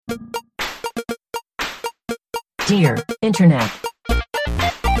Dear Internet.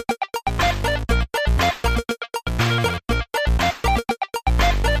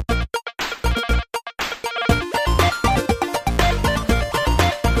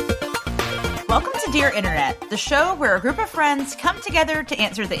 Welcome to Dear Internet, the show where a group of friends come together to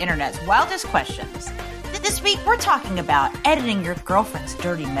answer the internet's wildest questions. This week, we're talking about editing your girlfriend's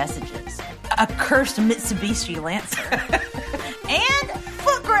dirty messages, a cursed Mitsubishi Lancer, and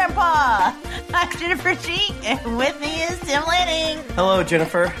Foot Grandpa. I'm Jennifer Cheek, and with me is Tim Lanning. Hello,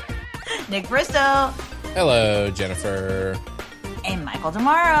 Jennifer. Nick Bristow. Hello, Jennifer. And Michael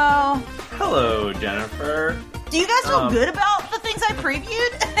Demaro. Hello, Jennifer. Do you guys feel good about the things I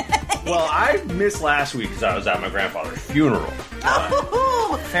previewed? Well, I missed last week because I was at my grandfather's funeral.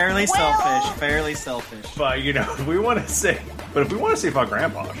 Fairly selfish. But, you know, if we want to say Fuck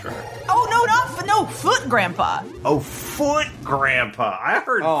Grandpa, sure. Oh, no, Foot Grandpa. Oh, Foot Grandpa. I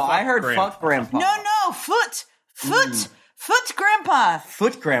heard Fuck Grandpa. No, Foot Grandpa.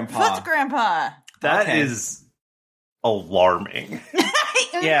 Foot Grandpa. Foot Grandpa. That Okay. is alarming.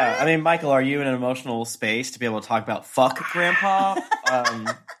 Yeah, I mean, Michael, are you in an emotional space to be able to talk about Fuck Grandpa?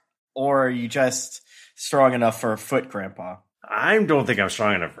 Or are you just strong enough for Foot Grandpa? I don't think I'm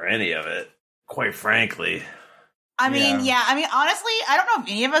strong enough for any of it, quite frankly. I mean, honestly, I don't know if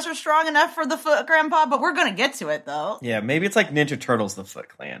any of us are strong enough for the Foot Grandpa, but we're going to get to it, though. Yeah, maybe it's like Ninja Turtles, the Foot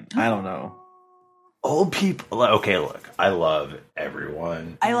Clan. I don't know. Old people. Okay, look, I love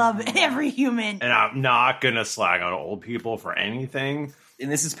everyone. I love every human. And I'm not going to slag on old people for anything.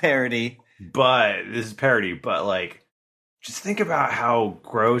 And this is parody. But like, just think about how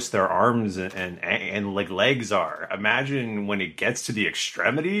gross their arms and like legs are. Imagine when it gets to the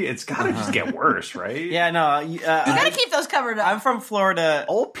extremity, it's got to just get worse, right? Yeah, no. You got to keep those covered up. I'm from Florida.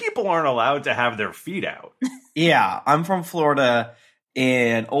 Old people aren't allowed to have their feet out. Yeah, I'm from Florida,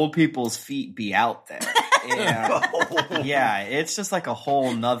 and old people's feet be out there. And, yeah, it's just like a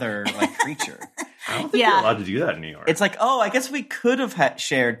whole nother like creature. I don't think you're allowed to do that in New York. It's like, I guess we could have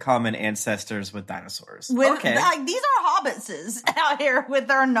shared common ancestors with dinosaurs. These are hobbitses out here with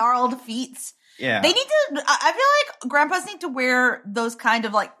their gnarled feet. Yeah. They need to, I feel like grandpas need to wear those kind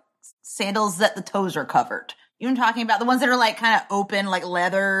of like sandals that the toes are covered. You know what I'm talking about? The ones that are like kind of open, like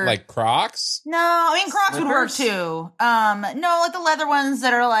leather. Like Crocs? No, I mean Crocs would work too. No, like the leather ones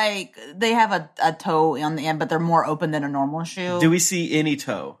that are like, they have a toe on the end, but they're more open than a normal shoe. Do we see any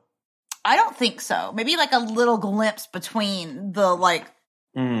toe? I don't think so. Maybe like a little glimpse between the like.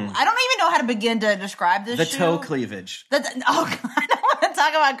 I don't even know how to begin to describe this. The shoe. toe cleavage. I don't want to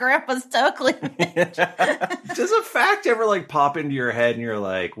talk about Grandpa's toe cleavage. Does a fact ever like pop into your head and you're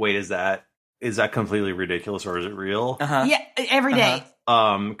like, wait, is that completely ridiculous or is it real? Uh-huh. Yeah, every day.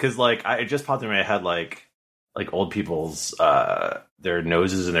 Because like it just popped in my head like old people's their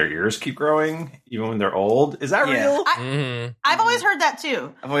noses and their ears keep growing even when they're old. Is that real? I've always heard that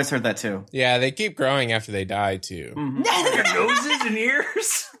too. I've always heard that too. Yeah, they keep growing after they die too. Your noses and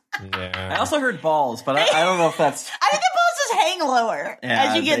ears? Yeah. I also heard balls, but I don't know if that's... I think the balls just hang lower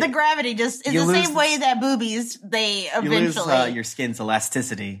as you get the gravity. Just it's the same way that boobies they eventually You lose your skin's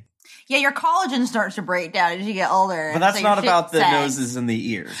elasticity. Yeah, your collagen starts to break down as you get older. But that's so not about the sags. noses and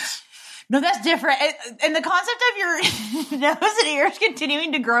the ears. No, that's different. And the concept of your nose and ears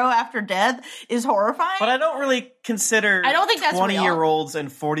continuing to grow after death is horrifying. But I don't really consider I don't think that's 20-year-olds and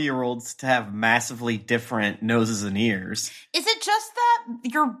 40-year-olds to have massively different noses and ears. Is it just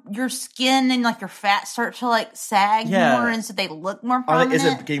that your skin and like your fat start to like sag more and so they look more prominent? Is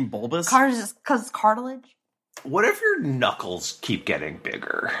it getting bulbous? Because it's cartilage? What if your knuckles keep getting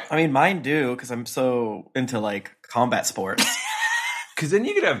bigger? I mean, mine do, because I'm so into like combat sports. Because then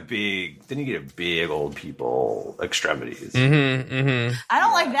you get big old people extremities. I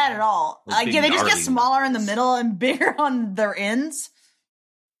don't like that at all. Those Like, big they just get gnarly smaller in the middle and bigger on their ends.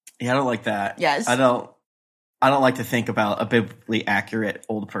 Yeah, I don't like that. Yes. I don't like to think about a biblically accurate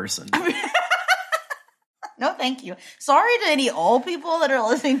old person. No, thank you. Sorry to any old people that are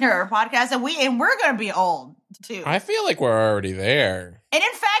listening to our podcast, and we're going to be old too. I feel like we're already there. And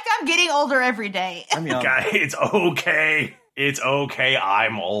in fact, I'm getting older every day. I'm young. Guy, it's okay. It's okay.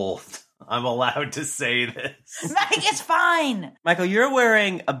 I'm old. I'm allowed to say this. Mike, it's fine. Michael, you're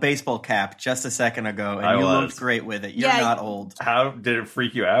wearing a baseball cap just a second ago, and you looked great with it. You're not old. How did it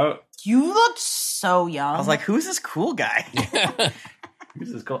freak you out? You looked so young. I was like, who's this cool guy?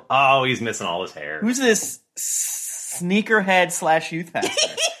 Who's this cool? Oh, he's missing all his hair. Who's this sneakerhead / youth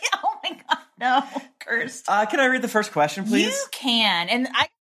pastor? Oh my god, no. Cursed. Can I read the first question, please? You can. And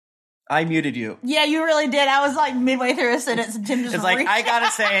I muted you. Yeah, you really did. I was like midway through a sentence and Tim just It's like, reached I gotta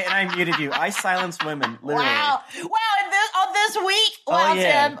out. say it, and I muted you. I silence women, literally. Wow. And this week. Wow,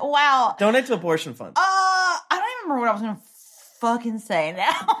 yeah. Tim. Wow. Donate to abortion funds. I don't even remember what I was going to fucking say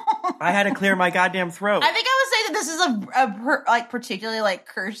now. I had to clear my goddamn throat. I think I would say that this is a particularly like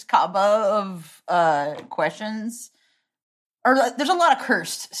cursed combo of questions. Or there's a lot of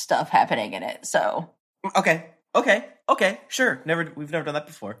cursed stuff happening in it, so. Okay, sure. We've never done that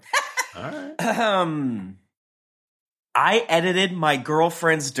before. All right. I edited my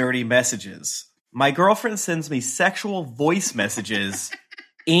girlfriend's dirty messages. My girlfriend sends me sexual voice messages,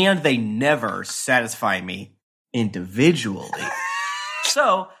 and they never satisfy me individually.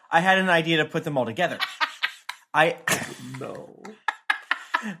 So I had an idea to put them all together. No.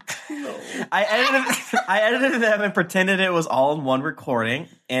 I edited them and pretended it was all in one recording,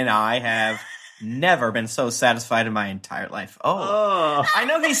 and I have never been so satisfied in my entire life. Oh. I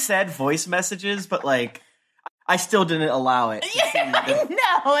know he said voice messages, but like, I still didn't allow it.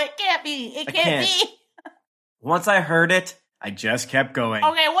 No, it can't be. It can't be. Once I heard it, I just kept going.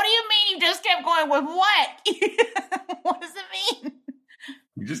 Okay, what do you mean you just kept going with what? What does it mean?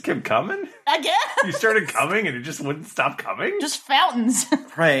 You just kept coming? I guess. You started coming and it just wouldn't stop coming? Just fountains.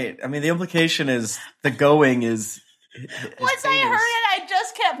 Right. I mean, the implication is the going is. Once I heard it, I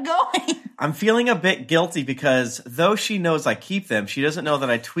just kept going. I'm feeling a bit guilty because though she knows I keep them, she doesn't know that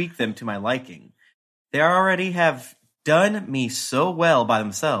I tweak them to my liking. They already have done me so well by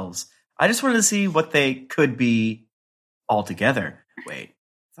themselves. I just wanted to see what they could be all together. Wait,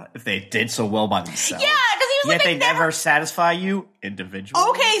 if they did so well by themselves. Yeah, because he was Yet like, they never satisfy you individually.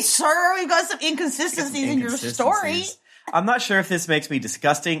 Okay, sir, we've got some inconsistencies in your story. I'm not sure if this makes me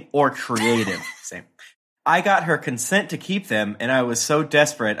disgusting or creative. Same. I got her consent to keep them, and I was so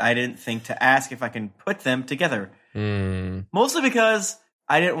desperate I didn't think to ask if I can put them together. Mostly because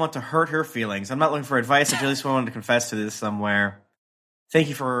I didn't want to hurt her feelings. I'm not looking for advice. I just wanted to confess to this somewhere. Thank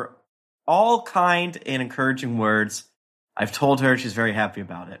you for all kind and encouraging words. I've told her she's very happy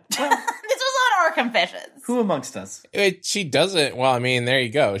about it. This was on our confessions. Who amongst us? She doesn't. Well, I mean, there you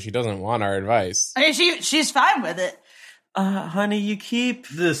go. She doesn't want our advice. I mean, she's fine with it. Honey, you keep...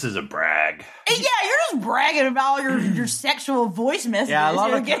 This is a brag. Yeah, you're just bragging about your sexual voice messages. Yeah, a lot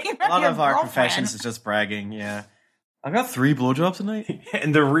you're of, getting a from lot your of our girlfriend. confessions is just bragging, yeah. I got 3 blowjobs tonight.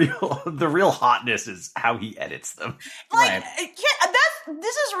 And the real hotness is how he edits them. Like, Right.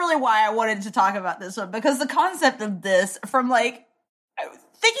 this is really why I wanted to talk about this one, because the concept of this, from like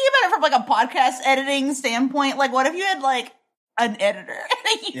thinking about it from like a podcast editing standpoint, like what if you had like an editor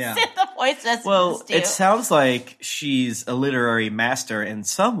and you Yeah. sent the voice messages Well, to? it sounds like she's a literary master in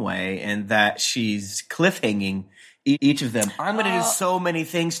some way, and that she's cliffhanging each of them. I'm going to do so many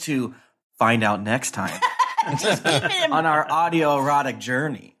things to find out next time Just keep it in- on our audio erotic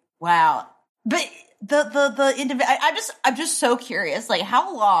journey. Wow, but the individual, I'm just so curious. Like,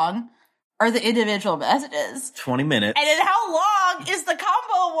 how long are the individual messages, 20 minutes, and then how long is the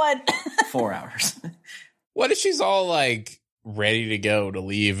combo one? 4 hours. What if she's all like ready to go to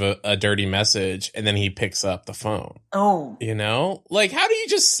leave a dirty message and then he picks up the phone? Oh, You know? Like, how do you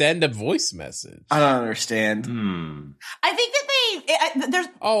just send a voice message? I don't understand. I think that there's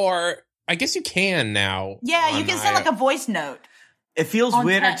Or I guess you can now. yeah, you can send like a voice note. It feels On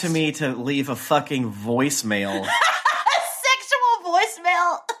weirder text. to me to leave a fucking voicemail Sexual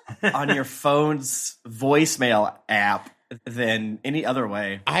voicemail. on your phone's voicemail app than any other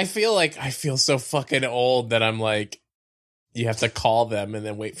way. I feel so fucking old that I'm like, you have to call them and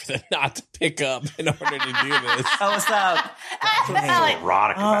then wait for them not to pick up in order to do this. Oh, what's up? Like,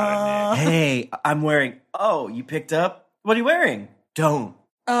 Erotic about it, Nick. Hey, I'm wearing... Oh, you picked up? What are you wearing? Don't.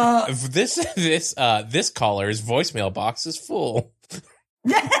 This caller's voicemail box is full.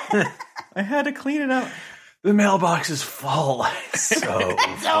 I had to clean it out. The mailbox is full. So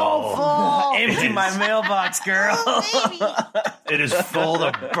full. Empty my mailbox, girl. Baby. It is full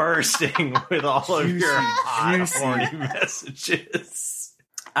to bursting with all of your hot, juicy. horny messages.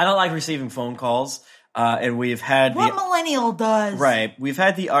 I don't like receiving phone calls, and we've had What millennial does? right. We've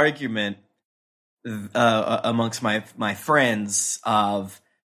had the argument amongst my friends of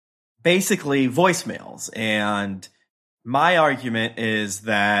basically voicemails, and my argument is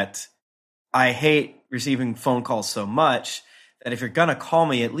that I hate receiving phone calls so much that if you're gonna call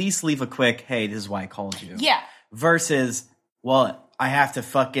me, at least leave a quick, "Hey, this is why I called you." Yeah. Versus, well, I have to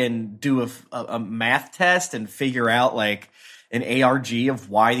fucking do a math test and figure out like an ARG of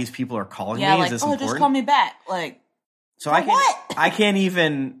why these people are calling Yeah, me. like, Is this oh, important? just call me back. Like, So for what? I can't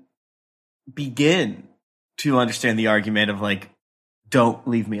even begin to understand the argument of like, don't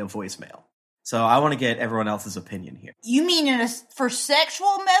leave me a voicemail. So I want to get everyone else's opinion here. You mean for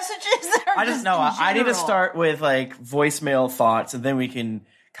sexual messages? Or I just know I need to start with like voicemail thoughts, and then we can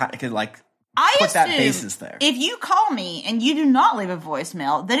like put that basis there. If you call me and you do not leave a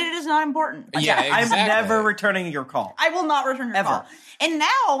voicemail, then it is not important. Yeah, exactly. I'm never returning your call. I will not return your call. And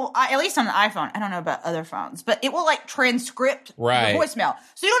now, at least on the iPhone, I don't know about other phones, but it will like transcript your voicemail.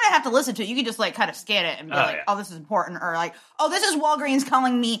 So you don't have to listen to it. You can just like kind of scan it and be oh, this is important. Or like, oh, this is Walgreens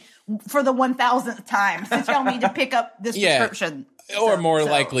calling me for the 1,000th time to tell me to pick up this prescription. Or more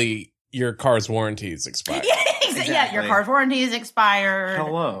likely, your car's warranty is expired. Yeah, your car's warranty is expired.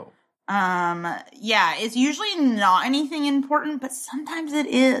 Hello. It's usually not anything important, but sometimes it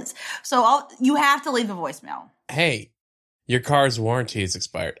is. So you have to leave a voicemail. Hey, your car's warranty is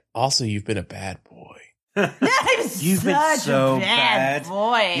expired. Also, you've been a bad boy. You've been so bad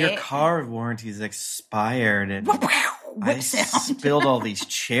boy. Your car warranty is expired, and I spilled all these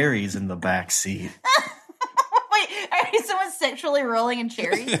cherries in the back seat. Wait, are someone sexually rolling in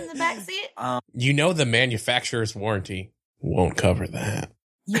cherries in the back seat? You know the manufacturer's warranty won't cover that.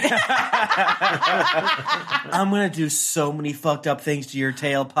 I'm gonna do so many fucked up things to your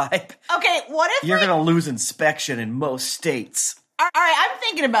tailpipe. Okay, what if you're gonna lose inspection in most states? All right, I'm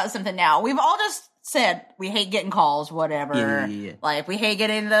thinking about something now. We've all just said we hate getting calls, whatever. Yeah. Like we hate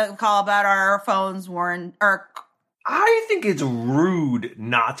getting the call about our phones I think it's rude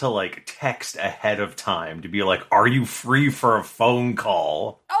not to like text ahead of time to be like, "Are you free for a phone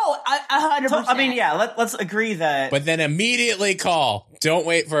call?" Oh, 100%. I mean, yeah. Let's agree that. But then immediately call. Don't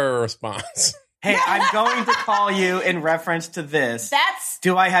wait for a response. Hey, I'm going to call you in reference to this.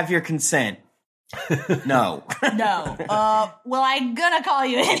 Do I have your consent? No. No. Well, I'm gonna call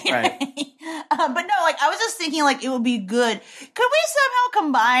you anyway. Right. But no, like I was just thinking, like it would be good. Could we somehow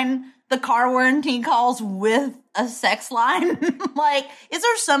combine the car warranty calls with a sex line? Like, is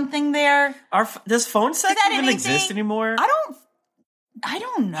there something there? Does phone sex even exist anymore? I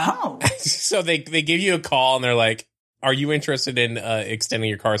don't know. So they give you a call and they're like, "Are you interested in extending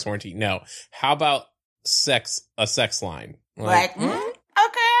your car's warranty?" No. How about a sex line? Like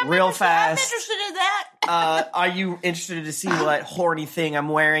okay, real fast. I'm interested in that. Are you interested to see what horny thing I'm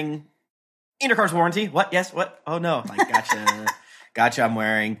wearing in your car's warranty? What? Yes. What? Oh no. Like, gotcha. I'm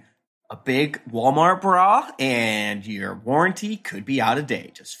wearing a big Walmart bra, and your warranty could be out of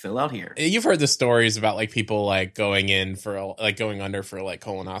date. Just fill out here. You've heard the stories about like people like going under for like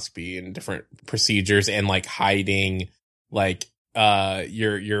colonoscopy and different procedures, and like hiding like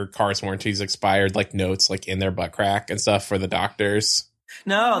your car's warranty's expired, like notes like in their butt crack and stuff for the doctors.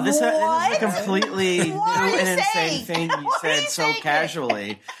 No, this is a completely new and insane thing you said so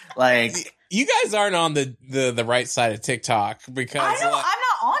casually. Like, you guys aren't on the right side of TikTok because I'm not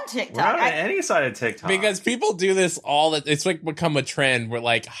on TikTok. We're not on any side of TikTok because people do this it's like become a trend where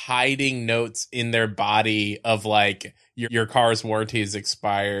like hiding notes in their body of like your car's warranty is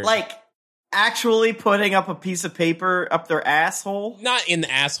expired. Like actually putting up a piece of paper up their asshole? Not in the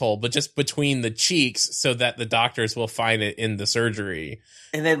asshole, but just between the cheeks so that the doctors will find it in the surgery.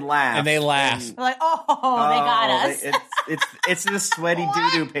 And then laugh. And they laugh. They're like, they got us. It's this sweaty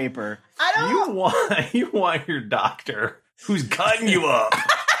doo-doo paper. You want your doctor who's cutting you up.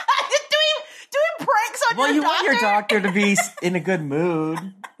 doing pranks on your doctor? Well, you want your doctor to be in a good mood.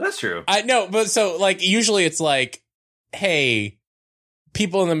 That's true. I know, but so like usually it's like, hey,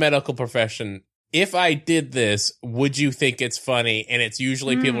 people in the medical profession, if I did this, would you think it's funny? And it's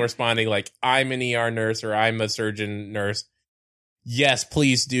usually people responding like, I'm an ER nurse or I'm a surgeon nurse. Yes,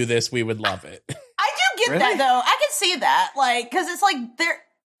 please do this. We would love it. I do get that though. I can see that. Like, cause it's like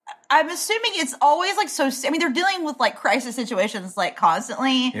I'm assuming it's always like so, I mean, they're dealing with like crisis situations like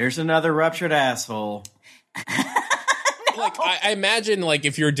constantly. Here's another ruptured asshole. Like, I imagine like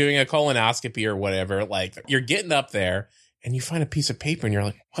if you're doing a colonoscopy or whatever, like you're getting up there and you find a piece of paper and you're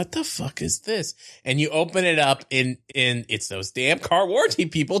like, what the fuck is this? And you open it up and it's those damn car warranty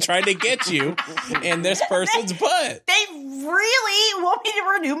people trying to get you in this person's butt. They really want me to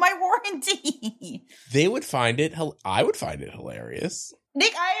renew my warranty. They would find it, I would find it hilarious.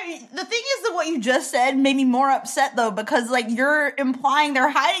 Nick, the thing is that what you just said made me more upset though, because like you're implying they're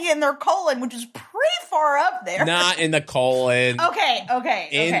hiding it in their colon, which is pretty far up there. Not in the colon.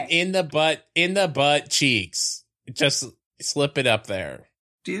 Okay. In the butt cheeks. Just slip it up there.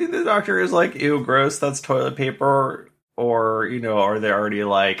 Do you think the doctor is like, ew, gross, that's toilet paper? Or, are they already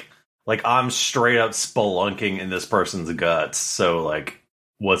like I'm straight up spelunking in this person's guts. So like,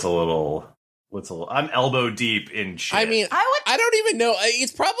 what's a little, I'm elbow deep in shit. I mean, I don't even know.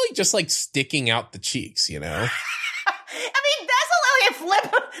 It's probably just like sticking out the cheeks, I mean, that's a little, they flip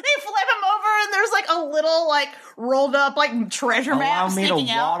him over in then there's like a little like rolled up like treasure map Allow me to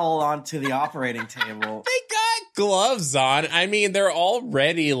sticking out. waddle onto the operating table. They got gloves on. I mean, they're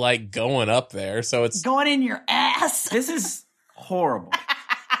already like going up there, so it's Going in your ass. This is horrible.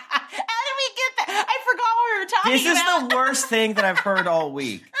 How did we get that? I forgot what we were talking This is about. the worst thing that I've heard all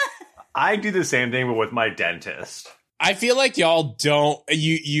week. I do the same thing, but with my dentist. I feel like y'all don't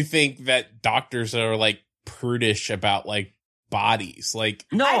you think that doctors are like prudish about like bodies. Like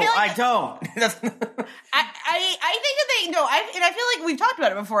No, I feel like- I don't. I think that they no, and I feel like we've talked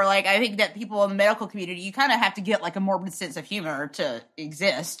about it before. Like I think that people in the medical community, you kind of have to get like a morbid sense of humor to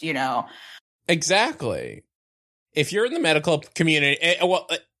exist. You know, exactly. If you're in the medical community,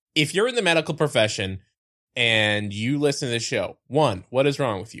 if you're in the medical profession and you listen to the show, 1, what is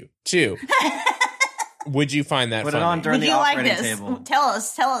wrong with you? 2, would you find that Put it funny? on during would the you like operating this? table. Tell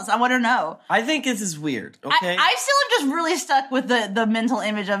us. I want to know. I think this is weird. Okay. I still am just really stuck with the mental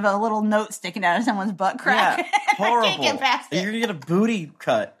image of a little note sticking out of someone's butt crack. Yeah, I horrible. can't get past You're it. gonna get a booty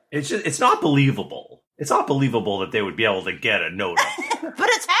cut. It's not believable. It's not believable that they would be able to get a note up there. But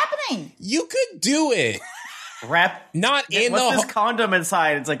it's happening. You could do it. Wrap. Not in What's the this hole. condom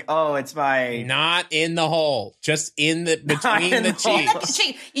inside? It's like, oh, it's my. Not in the hole. Just in the between in the the hole.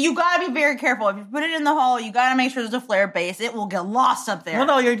 cheeks. You gotta be very careful. If you put it in the hole, you gotta make sure there's a flare base. It will get lost up there. Well,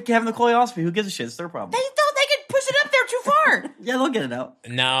 no, you're having the colonoscopy. Who gives a shit? It's their problem. They can push it up there too far. Yeah, they'll get it out.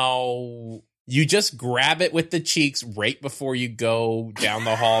 No. You just grab it with the cheeks right before you go down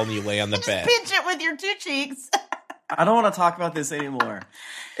the hall and you lay on the bed. Pinch it with your 2 cheeks. I don't want to talk about this anymore.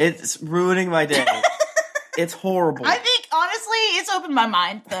 It's ruining my day. It's horrible. I think honestly, it's opened my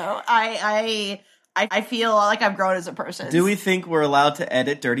mind though. I feel like I've grown as a person. Do we think we're allowed to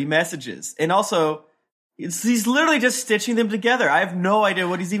edit dirty messages? And also, he's literally just stitching them together. I have no idea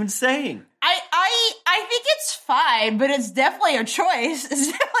what he's even saying. I think it's fine, but it's definitely a choice. It's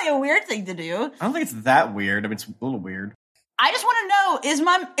definitely a weird thing to do. I don't think it's that weird. I mean, it's a little weird. I just want to know,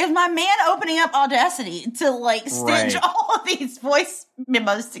 is my man opening up Audacity to like stitch Right. all of these voice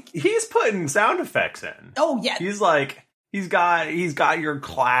memos together? He's putting sound effects in. Oh yeah. He's like he's got your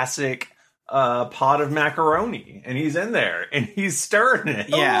classic pot of macaroni, and he's in there and he's stirring it.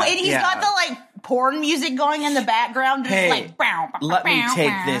 Yeah, Oh, and he's yeah. got the like porn music going in the background, just Hey, like bow, bow, Let me bow, take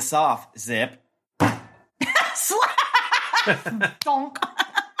bow. this off. Zip. Donk.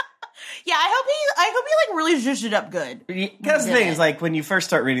 Yeah, I hope he like really zhuzhed it up good. That's the thing is like when you first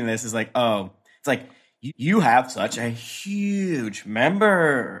start reading this, is like, oh, it's like you have such a huge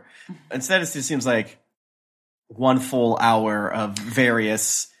member. Instead, it just seems like one full hour of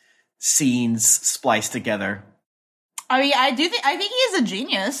various scenes spliced together. I mean, I think he is a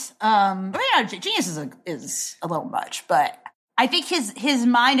genius. I mean, genius is a little much, but I think his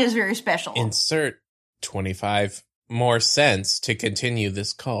mind is very special. Insert 25 more cents to continue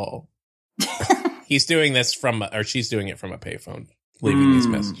this call. He's doing this she's doing it from a payphone, leaving these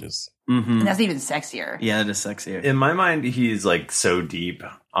messages. Mm-hmm. And that's even sexier. Yeah, it is sexier. In my mind, he's like so deep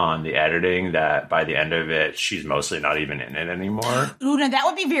on the editing that by the end of it, she's mostly not even in it anymore. Ooh, now that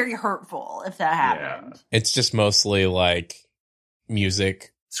would be very hurtful if that happened. It's just mostly like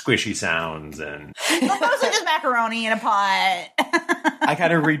music. Squishy sounds and But mostly just macaroni in a pot. I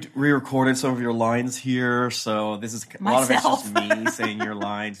kind of re-recorded some of your lines here, so this is a lot of it's just Myself. me saying your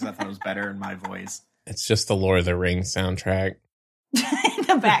lines because I thought it was better in my voice. It's just the Lord of the Rings soundtrack. in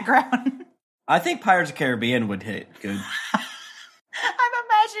the background. I think Pirates of the Caribbean would hit good. I'm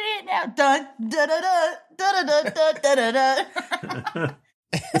imagining it now. Dun, da, da, da, da, da, da, da, da, da.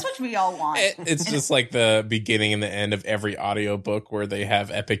 That's what we all want. It's just like the beginning and the end of every audiobook where they have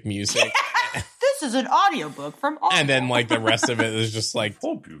epic music. This is an audiobook from Audible. And then like the rest of it is just like,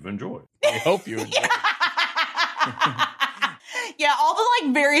 hope you've enjoyed. I hope you enjoy it. Yeah, all the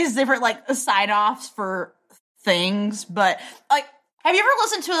like various different like sign-offs for things, but like have you ever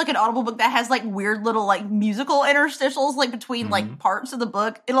listened to like an Audible book that has like weird little like musical interstitials like between like parts of the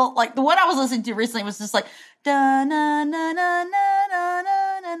book? It'll like the one I was listening to recently was just like da na na na na na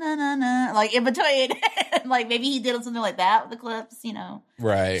na na na na like in between. Like maybe he did something like that with the clips, you know.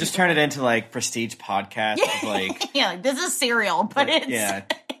 Right. Just turn it into like prestige podcast of like Yeah, like, this is serial, but it's yeah.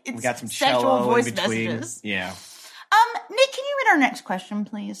 it's We got some sexual cello voice in between. messages. Yeah. Nick, can you read our next question,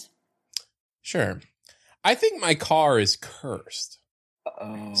 please? Sure. I think my car is cursed.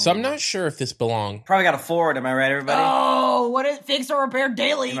 Oh. So I'm not sure if this belongs. Probably got a Ford. Am I right, everybody? Oh, what is fix or repair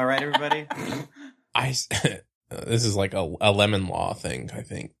daily? Am I right, everybody? This is like a lemon law thing, I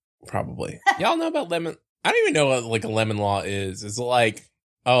think. Probably. Y'all know about lemon? I don't even know what like a lemon law is. It's like,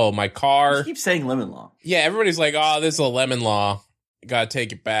 oh, my You car. keep saying lemon law. Yeah, everybody's like, oh, this is a lemon law. Gotta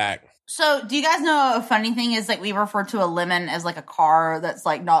take it back. So, do you guys know a funny thing is like we refer to a lemon as like a car that's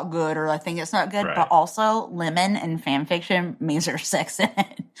like not good or I think it's not good, Right. but also lemon in fan fiction means there's sex in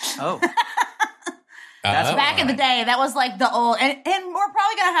it. Oh, That's Back in the day, that was like the old, and we're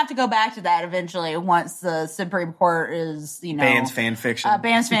probably gonna have to go back to that eventually once the Supreme Court is, bans fan fiction.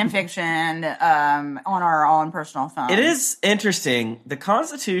 bans fan fiction on our own personal phone. It is interesting. The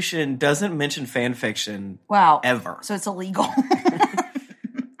Constitution doesn't mention fan fiction wow ever. so it's illegal.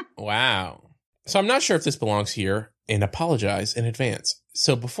 Wow. So I'm not sure if this belongs here and apologize in advance.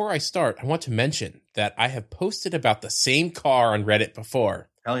 So before I start, I want to mention that I have posted about the same car on Reddit before.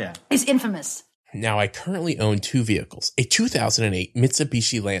 Hell yeah. It's infamous. Now, I currently own two vehicles, a 2008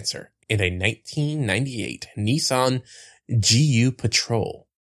 Mitsubishi Lancer and a 1998 Nissan GU Patrol.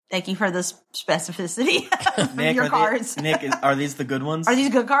 Thank you for the specificity of Nick, your cars. Are these the good ones? Are these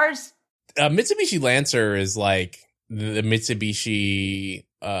good cars? Mitsubishi Lancer is like the Mitsubishi,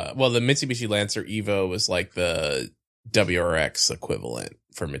 the Mitsubishi Lancer Evo was like the WRX equivalent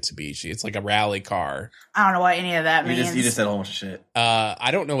for Mitsubishi. It's like a rally car. I don't know what any of that means. You just said a whole bunch of shit.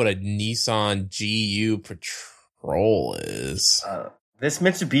 I don't know what a Nissan GU Patrol is. This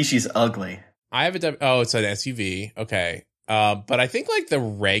Mitsubishi's ugly. I have it's an SUV. Okay. But I think like the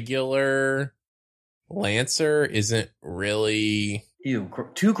regular Lancer isn't really Ew,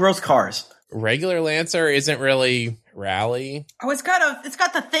 two gross cars. regular Lancer isn't really rally. Oh, it's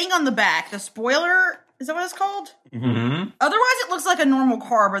got the thing on the back, the spoiler. Is that what it's called? Mm-hmm. Otherwise, it looks like a normal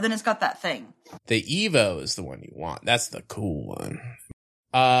car, but then it's got that thing. The Evo is the one you want. That's the cool one.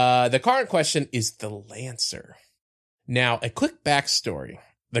 The car in question is the Lancer. Now, a quick backstory.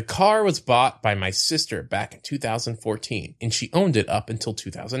 The car was bought by my sister back in 2014, and she owned it up until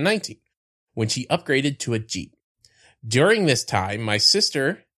 2019, when she upgraded to a Jeep. During this time, my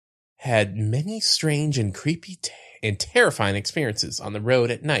sister had many strange and creepy and terrifying experiences on the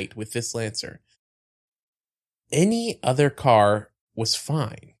road at night with this Lancer. Any other car was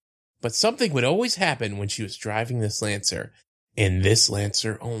fine, but something would always happen when she was driving this Lancer, and this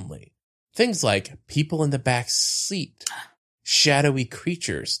Lancer only. Things like people in the back seat, shadowy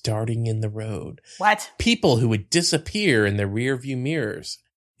creatures darting in the road, What? people who would disappear in the rearview mirrors,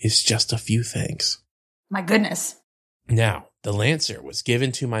 is just a few things. My goodness. Now, the Lancer was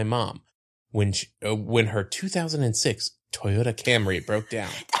given to my mom when her 2006 Toyota Camry broke down.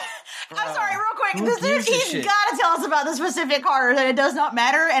 I'm sorry, real quick. Who gives a He's shit? got to tell us about the specific car, and it does not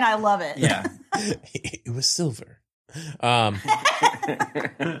matter, and I love it. Yeah. It was silver. Four-wheel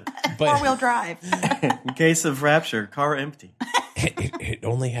But drive. In case of rapture, car empty. it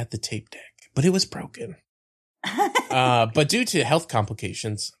only had the tape deck, but it was broken. But due to health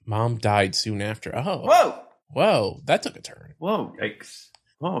complications, mom died soon after. Whoa, that took a turn. Whoa. Yikes.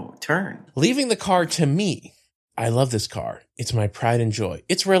 Whoa. Turn. Leaving the car to me. I love this car. It's my pride and joy.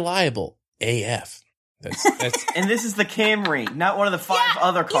 It's reliable AF. That's And this is the Camry, not one of the five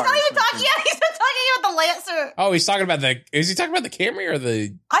other He's cars. not even talking. Yeah, he's not talking about the Lancer. Oh, is he talking about the Camry or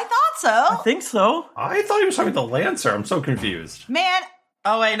the I thought so. I think so. I thought he was talking about the Lancer. I'm so confused. Man,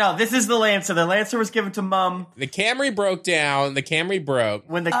 Oh, wait, no. This is the Lancer. The Lancer was given to Mom Camry broke down. The Camry broke.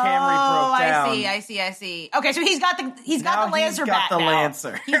 when the Camry broke down. I see. Okay, so he's got the Now Lancer he's got back the now.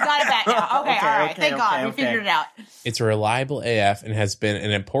 Lancer. He's got it back now. Okay, Okay, all right. okay, Thank God, okay, we okay. figured it out. It's a reliable AF and has been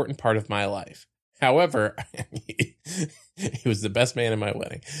an important part of my life. However, he was the best man in my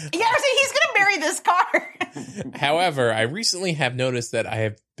wedding. Yeah, so he's gonna marry this car. However, I recently have noticed that I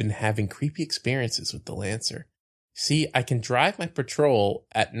have been having creepy experiences with the Lancer. See, I can drive my Patrol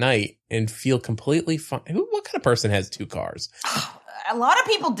at night and feel completely fine. What kind of person has two cars A lot of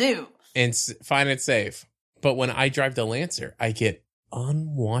people do. and find it safe? But when I drive the Lancer, I get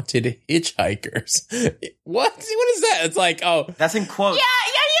unwanted hitchhikers. What is that? It's like, oh, That's in quotes. Yeah,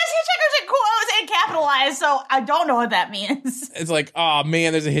 yes, hitchhikers in quotes and capitalized, so I don't know what that means. it's like, oh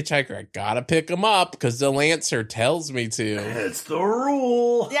man, there's a hitchhiker. I gotta pick him up because the Lancer tells me to. It's the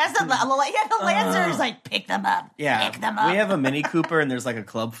rule. Yes, the Lancer is like, pick them up. Yeah. Pick them up. We have a Mini Cooper, and there's like a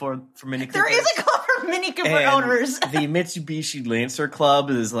club for Mini Coopers. There is a club for Mini Cooper And owners. The Mitsubishi Lancer Club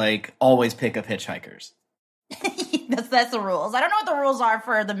is like always pick up hitchhikers. That's the rules. I don't know what the rules are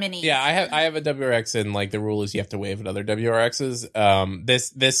for the Mini. Yeah, I have a WRX, and like the rule is you have to wave at other WRXs.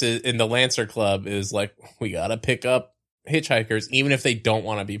 This is in the Lancer Club is like we gotta pick up hitchhikers even if they don't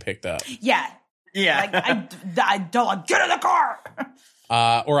want to be picked up. Yeah. Yeah. Like, I don't get in the car.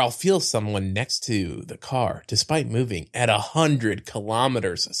 Or I'll feel someone next to the car despite moving at 100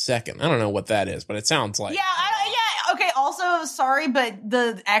 kilometers a second. I don't know what that is, but it sounds like Okay, also, sorry, but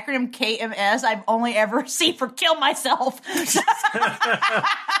the acronym KMS I've only ever seen for kill myself. So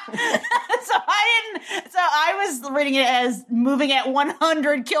I was reading it as moving at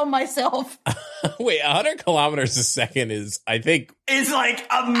 100, kill myself. Wait, 100 kilometers a second is, I think, It's like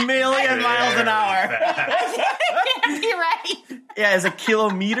a million miles an hour. You're right. Yeah, is it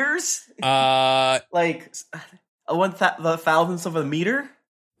kilometers? Like the thousandth of a meter?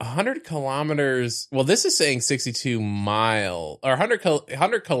 100 kilometers. Well, this is saying 62 mile or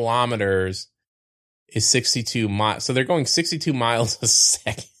 100 kilometers is 62 miles. So they're going 62 miles a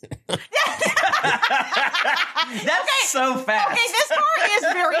second. That's so fast. Okay, this car is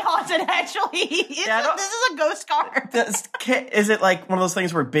very haunted, actually. This is a ghost car. Is it like one of those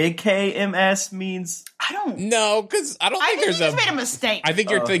things where big KMS means? I don't. No, because I don't think think there's he just made a mistake. I think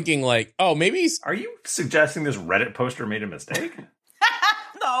you're thinking like, oh, maybe he's. Are you suggesting this Reddit poster made a mistake?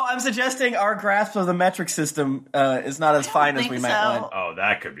 No, I'm suggesting our grasp of the metric system is not as fine as we might want. Oh,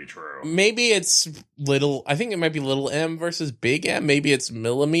 that could be true. Maybe it's little. I think it might be little m versus big M. Maybe it's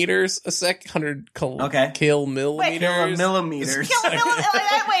millimeters a sec. 100 kill millimeters. Millimeters. Wait,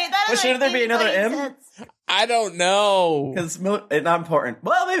 that Well, should there be another M? sense. I don't know. Because it's not important.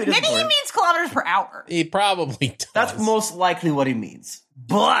 Well, maybe it is Maybe he important. means kilometers per hour. He probably does. That's most likely what he means.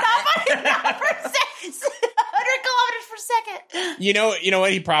 But Not per second. 100 kilometers per second. You know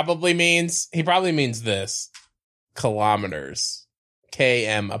what he probably means? He probably means this. Kilometers.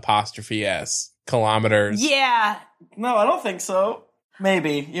 KM''S. Kilometers. Yeah. no, I don't think so.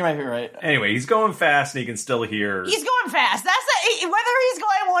 Maybe. You might be right. Anyway, he's going fast and he can still hear. He's going fast. Whether he's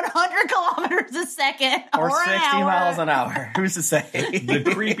going 100 kilometers a second Or an 60 hour. miles an hour. Who's to say? The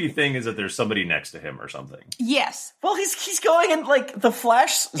creepy thing is that there's somebody next to him or something. Yes. Well, he's going in like the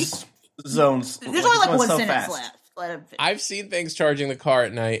flash zones. There's only like going one so sentence fast. left. Let him finish. I've seen things charging the car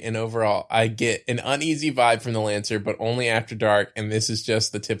at night, and overall, I get an uneasy vibe from the Lancer, but only after dark, and this is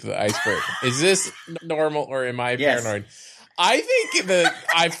just the tip of the iceberg. Is this normal, or am I Yes. paranoid? I think that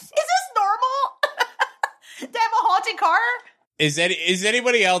Is this normal? To have a haunted car? is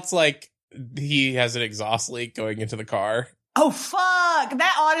anybody else like he has an exhaust leak going into the car? Oh, fuck.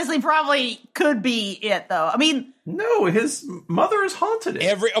 That honestly probably could be it, though. I mean, No, his mother has haunted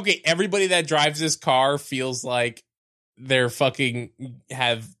it. Everybody that drives this car feels like they're fucking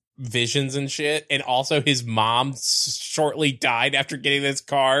have visions and shit, and also his mom shortly died after getting this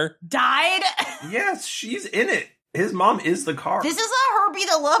car. died? Yes, she's in it. His mom is the car. This is a Herbie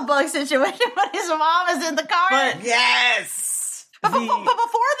the Love Bug situation, but his mom is in the car. But yes. But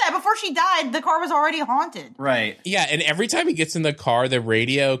before she died, the car was already haunted. Right. Yeah, and every time he gets in the car, the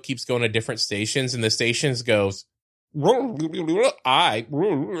radio keeps going to different stations, and the stations goes, I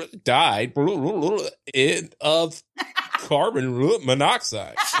died of carbon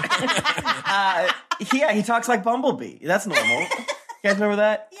monoxide. Yeah, he talks like Bumblebee. That's normal. You guys remember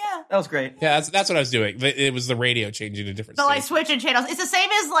that? Yeah. That was great. Yeah, that's what I was doing. It was the radio changing to different The like stations. switching channels. It's the same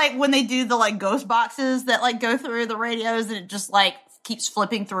as like when they do the like ghost boxes that like go through the radios and it just like keeps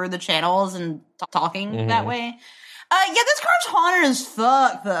flipping through the channels and talking that way. Yeah, this car's haunted as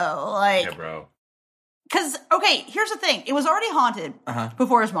fuck though. Like, Yeah, bro. because okay, here's the thing: it was already haunted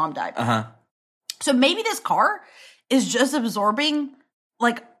before his mom died. So maybe this car is just absorbing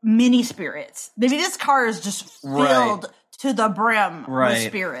like mini spirits. Maybe this car is just filled to the brim with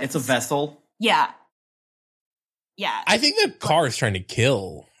spirits. It's a vessel. Yeah. I think the car is trying to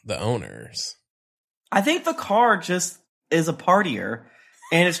kill the owners. I think the car just is a partier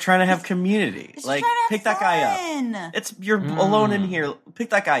and it's trying to have community. It's Like, trying to have pick that guy fun. up. You're alone in here.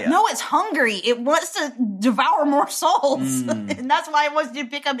 Pick that guy up. No, it's hungry. It wants to devour more souls. And that's why it wants to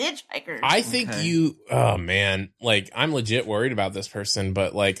pick up hitchhikers. I think oh man, like I'm legit worried about this person,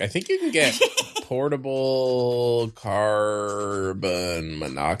 but like I think you can get portable carbon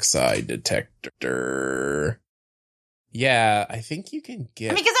monoxide detector. Yeah, I think you can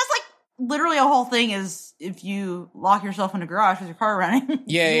get. I mean, because that's like literally a whole thing is if you lock yourself in a garage with your car running,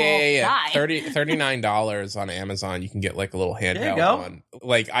 Yeah. die. $39 on Amazon. You can get like a little There you handheld go. one.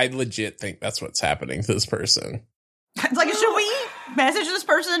 Like I legit think that's what's happening to this person. It's like, should we message this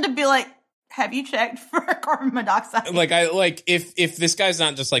person to be like, have you checked for carbon monoxide? Like if this guy's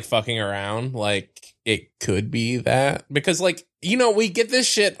not just like fucking around, like it could be that, because like, you know, we get this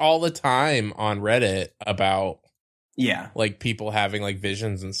shit all the time on Reddit about like people having like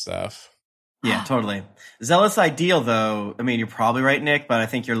visions and stuff. Yeah, totally. Zealous Ideal, though, I mean, you're probably right, Nick, but I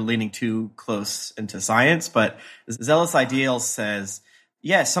think you're leaning too close into science. But Zealous Ideal says,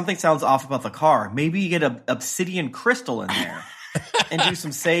 yes, something sounds off about the car. Maybe you get an obsidian crystal in there and do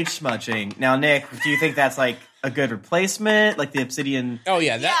some sage smudging. Now, Nick, do you think that's like a good replacement? Like the obsidian Oh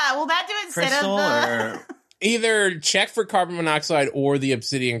yeah, will that do it instead crystal? of the... Or either check for carbon monoxide or the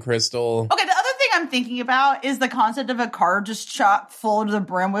obsidian crystal. Okay, the other thing I'm thinking about is the concept of a car just chock full to the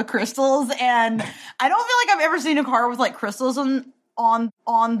brim with crystals, and I don't feel like I've ever seen a car with like crystals on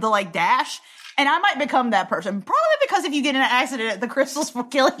the like dash. And I might become that person. Probably because if you get in an accident, the crystals will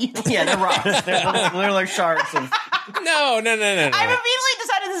kill you. Yeah, they're rocks. They're like shards. No. I've immediately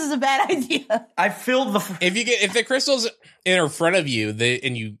decided this is a bad idea. I filled the... If the crystals in front of you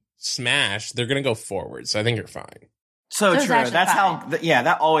and you smash, they're going to go forward. So I think you're fine. So That's true. actually That's fine. how...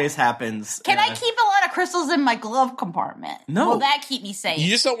 that always happens. Can I keep a lot of crystals in my glove compartment? No. Will that keep me safe? You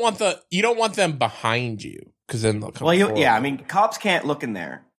just don't want them behind you because then they'll come forward. I mean, cops can't look in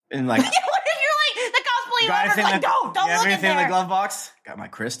there. And like... What if you're like the cosplay got owner's anything like, don't you have look in anything in there. the glove box? Got my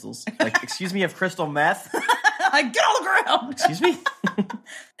crystals. Like, excuse me, you have crystal meth? Like, get on the ground. Excuse me?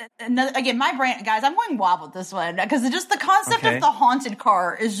 Again, my brain, guys, I'm going wild with this one because just the concept Okay. of the haunted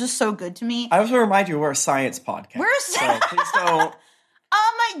car is just so good to me. I also remind you we're a science podcast. So please don't...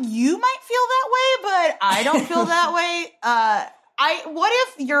 You might feel that way, but I don't feel that way. What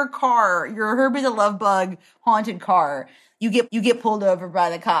if your car, your Herbie the Love Bug haunted car, you get pulled over by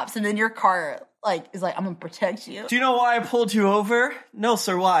the cops, and then your car is like, I'm gonna protect you. Do you know why I pulled you over? No,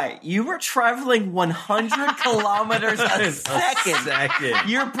 sir, why? You were traveling 100 kilometers a second.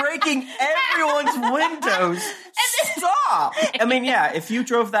 You're breaking everyone's windows. Stop! I mean, yeah, if you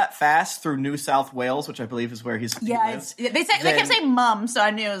drove that fast through New South Wales, which I believe is where he Yeah, lives, they kept saying "mum," so I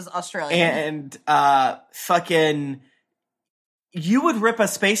knew it was Australian. and fucking, you would rip a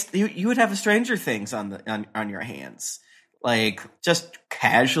space. You would have a Stranger Things on your hands, like just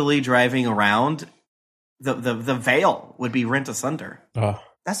casually driving around. The veil would be rent asunder.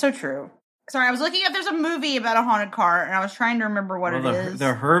 That's so true. Sorry, I was looking up. There's a movie about a haunted car, and I was trying to remember what it is.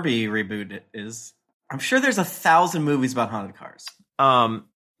 The Herbie reboot is. I'm sure there's 1,000 movies about haunted cars.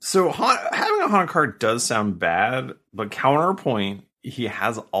 So having a haunted car does sound bad, but counterpoint, he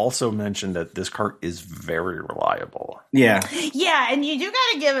has also mentioned that this car is very reliable. Yeah. Yeah, and you do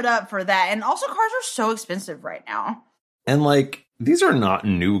got to give it up for that. And also, cars are so expensive right now. And like, these are not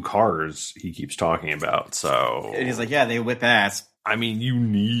new cars he keeps talking about. So And he's like, yeah, they whip ass. I mean, you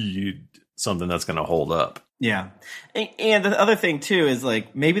need something that's going to hold up. Yeah. And the other thing, too, is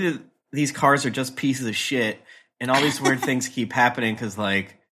like, maybe these cars are just pieces of shit, and all these weird things keep happening because,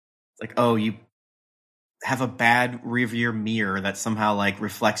 like, oh, you have a bad rearview mirror that somehow, like,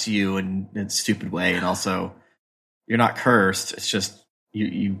 reflects you in a stupid way, and also, you're not cursed. It's just,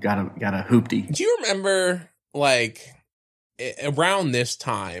 you got a hoopty. Do you remember, like, around this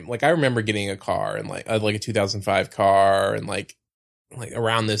time, like, I remember getting a car, and, like a 2005 car, and, like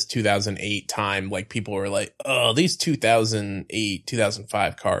around this 2008 time, like people were like, oh, these 2008,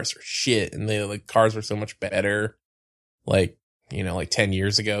 2005 cars are shit. And they like cars were so much better. Like, you know, like 10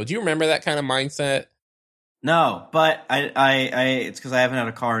 years ago. Do you remember that kind of mindset? No, but I it's because I haven't had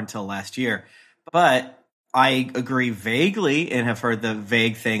a car until last year. But I agree vaguely and have heard the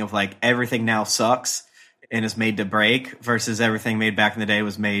vague thing of like everything now sucks and is made to break versus everything made back in the day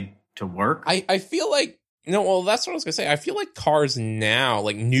was made to work. I feel like, no, well, that's what I was going to say. I feel like cars now,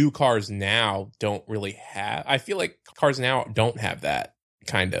 like new cars now, don't really have, I feel like cars now don't have that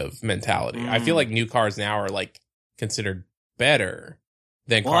kind of mentality. I feel like new cars now are like considered better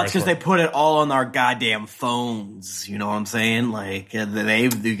than Well, cars. that's because they put it all on our goddamn phones. You know what I'm saying? Like they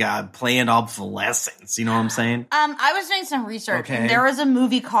got planned obsolescence. You know what I'm saying? I was doing some research, Okay. and there was a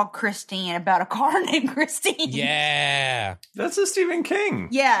movie called Christine about a car named Christine. Yeah. That's a Stephen King.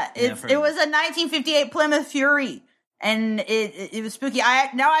 Yeah, it was a 1958 Plymouth Fury, and it was spooky.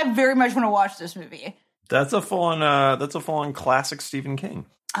 I very much want to watch this movie. That's a full on classic Stephen King.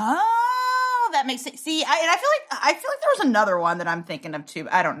 Oh, that makes sense. See, I feel like there was another one that I'm thinking of too.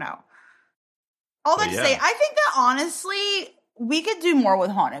 But I don't know. All that to say, I think that honestly, we could do more with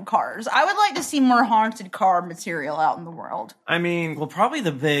haunted cars. I would like to see more haunted car material out in the world. I mean, Well, probably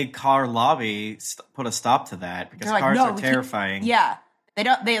the big car lobby put a stop to that because They're like, cars no, are we can't- terrifying. Yeah,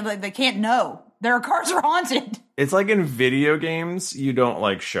 they can't know their cars are haunted. it's like in video games, you don't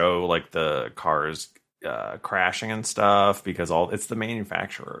like show like the cars crashing and stuff because it's the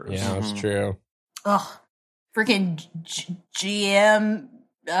manufacturers. Yeah, that's true. Ugh, freaking GM,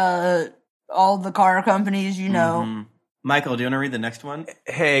 all the car companies, you know. Mhm. Michael, do you want to read the next one?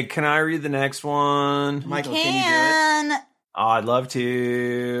 Hey, can I read the next one? Michael, can you do it? Oh, I'd love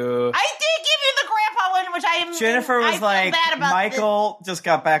to. I did give you the grandpa one, which I am. Jennifer I was feel like, bad about Michael just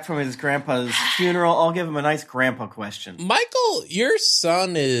got back from his grandpa's funeral. I'll give him a nice grandpa question. Michael, your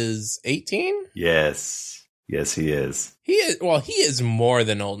son is 18? Yes. Yes, he is. He is more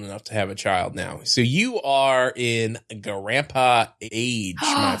than old enough to have a child now. So you are in grandpa age,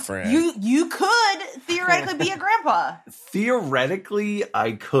 my friend. You could theoretically be a grandpa. Theoretically,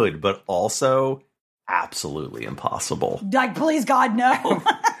 I could, but also absolutely impossible. Like, please, God, no.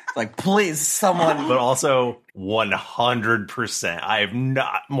 Like, please, someone. But also 100%. I am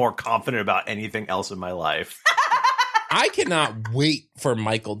not more confident about anything else in my life. I cannot wait for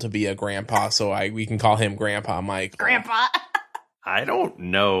Michael to be a grandpa so we can call him Grandpa Michael. Grandpa. I don't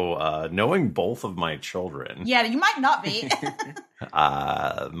know. Knowing both of my children. Yeah, you might not be. Who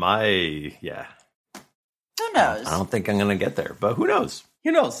knows? I don't think I'm going to get there, but who knows?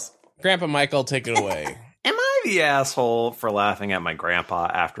 Who knows? Grandpa Michael, take it away. Am I the asshole for laughing at my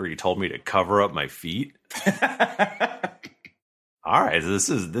grandpa after he told me to cover up my feet? All right, this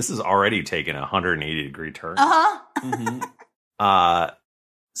is already taken a 180-degree turn. Uh-huh. Mm-hmm.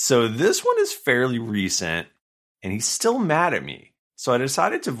 So this one is fairly recent, and he's still mad at me. So I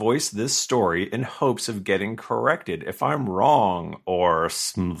decided to voice this story in hopes of getting corrected if I'm wrong or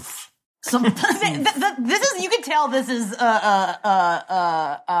smooth. This is, you can tell this is a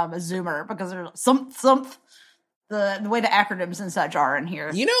Zoomer because there's some the way the acronyms and such are in here.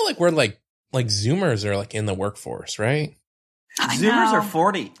 You know, like we're like Zoomers are like in the workforce, right? Zoomers are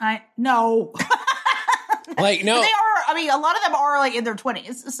 40. No. Like, no. They are, I mean, a lot of them are like in their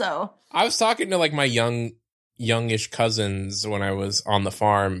 20s, so. I was talking to like my youngish cousins when I was on the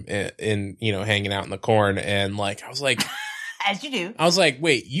farm in hanging out in the corn, and like I was like, as you do. I was like,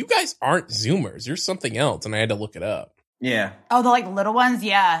 wait, you guys aren't Zoomers. You're something else, and I had to look it up. Yeah. Oh, the like little ones?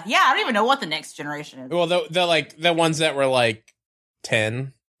 Yeah. Yeah, I don't even know what the next generation is. Well, the ones that were like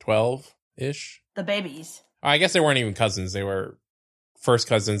 10, 12-ish. The babies. I guess they weren't even cousins. They were first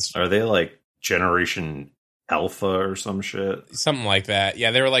cousins. Are they like Generation Alpha or some shit? Something like that.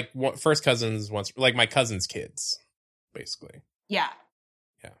 Yeah, they were like first cousins once, like my cousin's kids, basically. Yeah.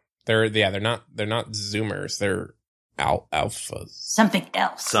 Yeah. They're not Zoomers. They're alphas. Something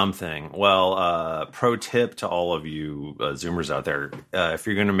else. Something. Well, pro tip to all of you Zoomers out there: if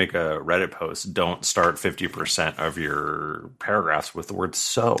you're going to make a Reddit post, don't start 50% of your paragraphs with the word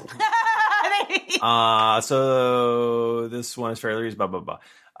 "so." So this one is fairly easy. Blah blah blah.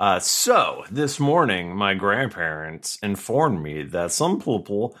 So this morning, my grandparents informed me that some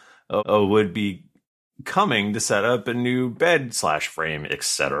people would be coming to set up a new bed / frame,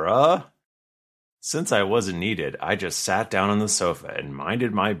 etc. Since I wasn't needed, I just sat down on the sofa and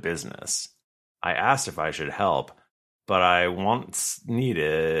minded my business. I asked if I should help, but I once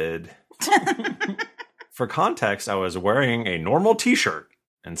needed. For context, I was wearing a normal t-shirt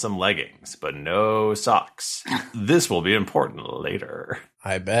and some leggings, but no socks. This will be important later.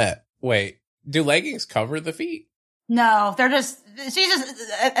 I bet. Wait, do leggings cover the feet? No, I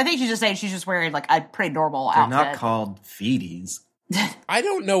think she's just saying she's just wearing like a pretty normal outfit. They're not called feeties. I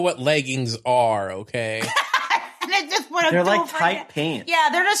don't know what leggings are, okay? They're like tight pants. Yeah,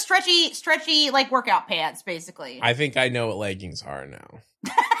 they're just stretchy like workout pants, basically. I think I know what leggings are now.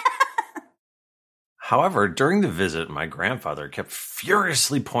 However, during the visit, my grandfather kept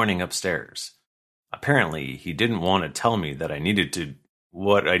furiously pointing upstairs. Apparently, he didn't want to tell me that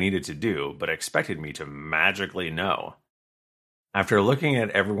what I needed to do, but expected me to magically know. After looking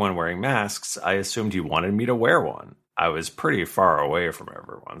at everyone wearing masks, I assumed he wanted me to wear one. I was pretty far away from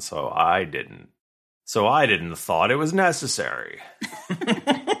everyone, so I didn't thought it was necessary.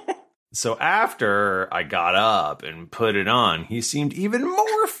 So after I got up and put it on, he seemed even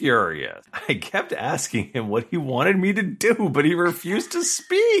more furious. I kept asking him what he wanted me to do, but he refused to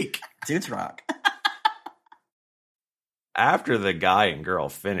speak. Dudes rock. After the guy and girl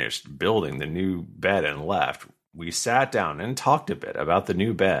finished building the new bed and left, we sat down and talked a bit about the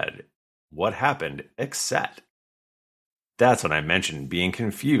new bed. What happened, etc. That's when I mentioned being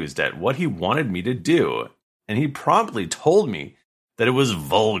confused at what he wanted me to do, and he promptly told me that it was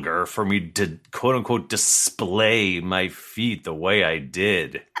vulgar for me to quote-unquote display my feet the way I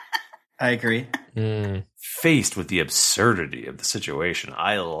did. I agree. Faced with the absurdity of the situation,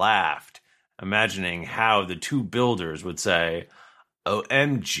 I laughed, imagining how the two builders would say,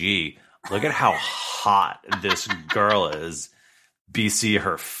 OMG, look at how hot this girl is. BC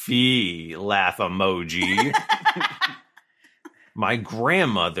her fee, laugh emoji. My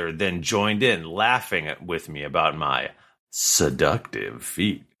grandmother then joined in, laughing with me about my seductive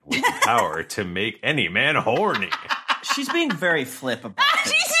feet with the power to make any man horny. She's being very flip about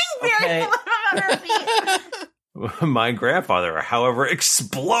it. She's being very flip about her feet. My grandfather, however,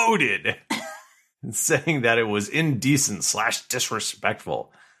 exploded, saying that it was indecent /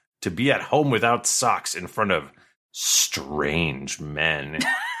 disrespectful to be at home without socks in front of strange men.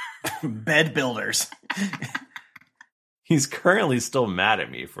 Bed builders. He's currently still mad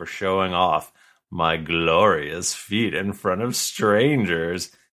at me for showing off my glorious feet in front of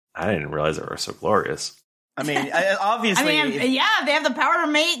strangers. I didn't realize they were so glorious. I mean, obviously, they have the power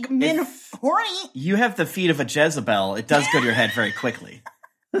to make men horny. You have the feet of a Jezebel. It does go to your head very quickly.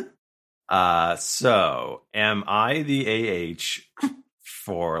 So, am I the AH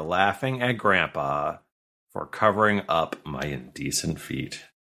for laughing at Grandpa for covering up my indecent feet?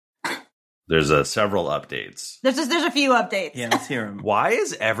 There's several updates. There's a few updates. Yeah, let's hear them. Why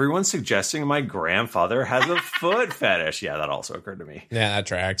is everyone suggesting my grandfather has a foot fetish? Yeah, that also occurred to me. Yeah, that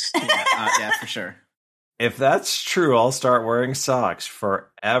tracks. Yeah, for sure. If that's true, I'll start wearing socks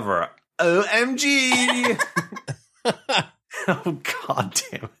forever. OMG! Oh, God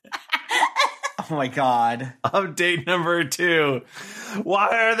damn it. Oh, my God. Update number 2. Why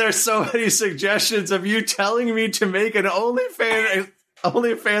are there so many suggestions of you telling me to make an OnlyFans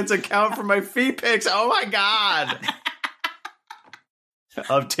account for my feet pics? Oh, my God.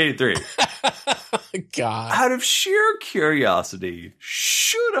 Update 3. God. Out of sheer curiosity,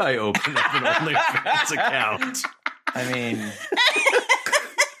 should I open up an OnlyFans account? I mean,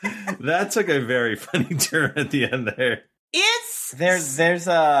 that took a very funny turn at the end there. there is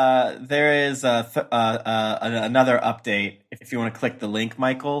another update. If you want to click the link,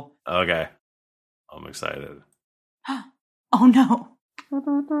 Michael. Okay, I'm excited. Oh no!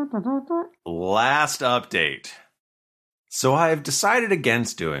 Last update. So I've decided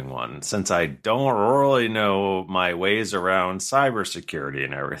against doing one since I don't really know my ways around cybersecurity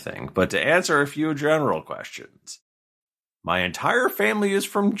and everything. But to answer a few general questions, my entire family is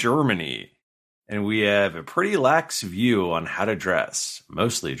from Germany, and we have a pretty lax view on how to dress,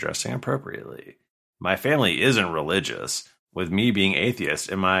 mostly dressing appropriately. My family isn't religious, with me being atheist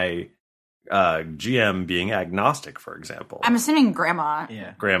and my GM being agnostic, for example. I'm assuming grandma.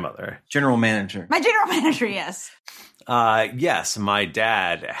 Yeah. Grandmother. General manager. My general manager, yes. Yes, my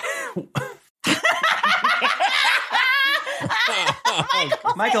dad.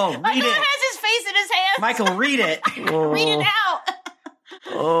 Michael, read Michael it. has his face in his hands. Michael, read it. Read it out.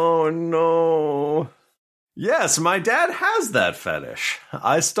 Oh, no. Yes, my dad has that fetish.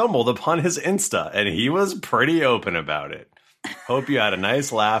 I stumbled upon his Insta, and he was pretty open about it. Hope you had a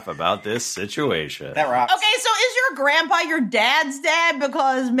nice laugh about this situation. That rocks. Okay, so is your grandpa your dad's dad?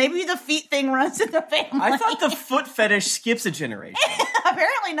 Because maybe the feet thing runs in the family. I thought the foot fetish skips a generation.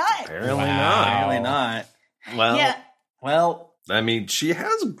 Apparently not. Apparently Wow. Apparently not. not. Yeah. Well, I mean, she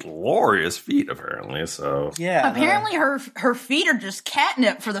has glorious feet, apparently, so... yeah. Apparently her feet are just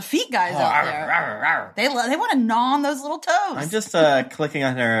catnip for the feet guys out there. They want to gnaw on those little toes. I'm just clicking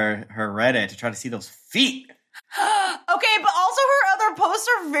on her Reddit to try to see those feet. Okay, but also her other posts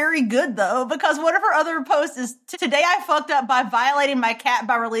are very good though, because one of her other posts is, today I fucked up by violating my cat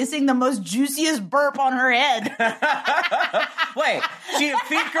by releasing the most juiciest burp on her head. Wait, she a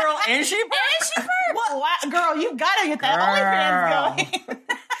feet girl and she burp? And she burped. What? Girl, you gotta get that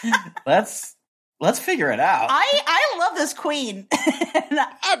OnlyFans going. Let's figure it out. I love this queen.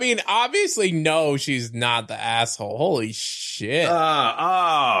 I mean, obviously, no, she's not the asshole. Holy shit.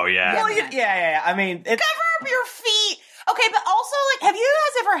 Oh, yeah. Well, yeah. I mean, it's Cover up your feet. Okay, but also, like, have you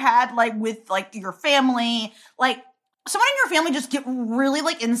guys ever had, like, with, like, your family, like, someone in your family just get really,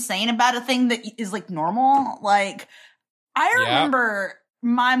 like, insane about a thing that is, like, normal? Like, I remember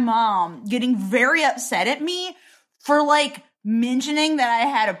my mom getting very upset at me for, like, mentioning that I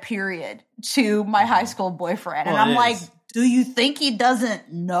had a period to my high school boyfriend. And Well, I'm it like, is. do you think he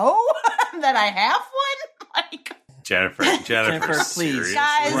doesn't know that I have one? Like, Jennifer, please. seriously?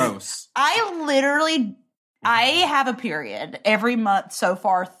 Guys, gross. I have a period every month so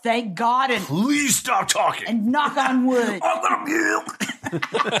far, thank God, and Please stop talking. knock on wood. I'm gonna puke.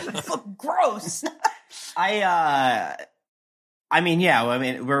 Gross. I mean, yeah. I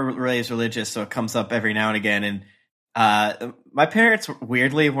mean, we're raised religious, so it comes up every now and again. And my parents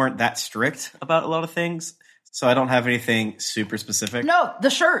weirdly weren't that strict about a lot of things, so I don't have anything super specific. No, the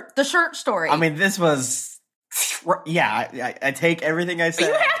shirt story. I mean, this was, yeah. I take everything I said.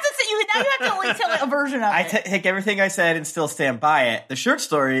 you have to say, now you have to at least tell a version of I it. take everything I said and still stand by it. The shirt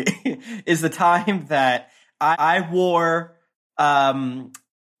story is the time that I wore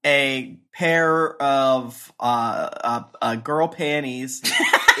a pair of girl panties,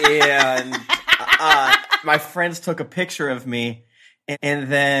 and my friends took a picture of me,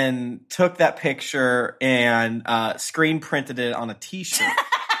 and then took that picture and screen printed it on a T-shirt.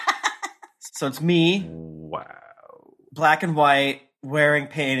 So it's me, Wow. black and white, wearing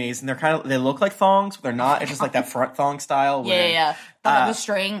panties, and they look like thongs, but they're not. It's just like that front thong style. Where, Yeah. The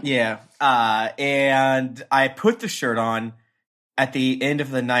string. yeah. And I put the shirt on, at the end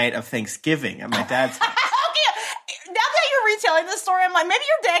of the night of Thanksgiving at my dad's house. Okay, now that you're retelling this story, I'm like, maybe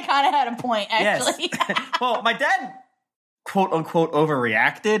your dad kind of had a point, actually. Yes. Well, my dad, quote unquote,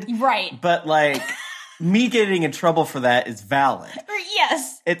 overreacted. Right. But like, me getting in trouble for that is valid.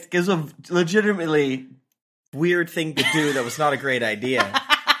 Yes. It was a legitimately weird thing to do that was not a great idea.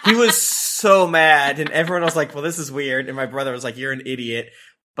 He was so mad, and everyone was like, well, this is weird. And my brother was like, you're an idiot.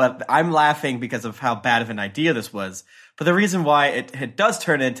 But I'm laughing because of how bad of an idea this was. But the reason why it does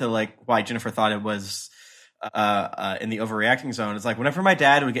turn into like why Jennifer thought it was in the overreacting zone is like whenever my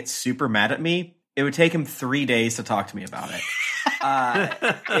dad would get super mad at me, it would take him 3 days to talk to me about it.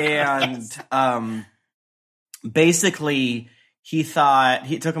 Basically, he thought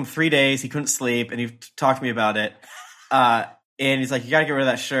it took him 3 days. He couldn't sleep, and he talked to me about it. And he's like, "You got to get rid of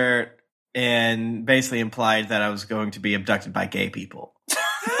that shirt," and basically implied that I was going to be abducted by gay people.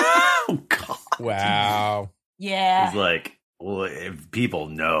 Oh God! Wow. Yeah. He's like, well, if people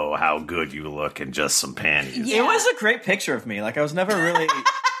know how good you look in just some panties. Yeah. It was a great picture of me. Like I was never really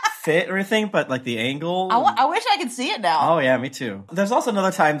fit or anything, but like the angle. I wish I could see it now. Oh yeah, me too. There's also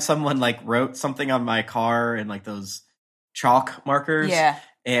another time someone like wrote something on my car in like those chalk markers. Yeah.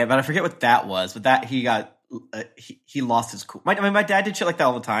 But I forget what that was. But that he got he lost his cool. My dad did shit like that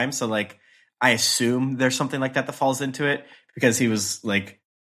all the time. So like I assume there's something like that falls into it because he was like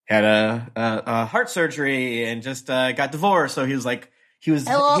had a heart surgery and just got divorced. So he was like he was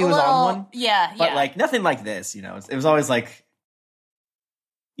on one. Yeah. But like nothing like this. You know, it was always like.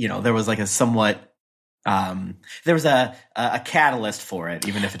 You know, there was like a somewhat, there was a catalyst for it,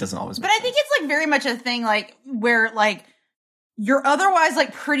 even if it doesn't always. But I think it's like very much a thing like where like you're otherwise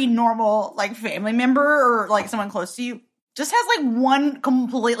like pretty normal like family member or like someone close to you just has like one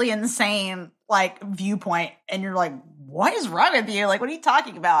completely insane like viewpoint, and you're like, what is wrong with you? Like, what are you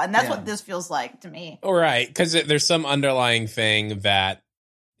talking about? And that's what this feels like to me. All right, because there's some underlying thing that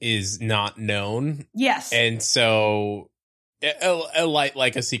is not known. Yes, and so.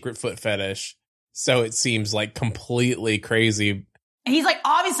 Like a secret foot fetish, so it seems like completely crazy. And he's like,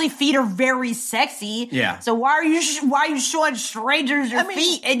 obviously, feet are very sexy. Yeah. So why are you showing strangers your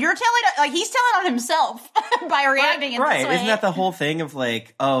feet? And you're telling, like, he's telling on himself by reacting in this way. Isn't that the whole thing of